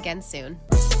coffee again soon.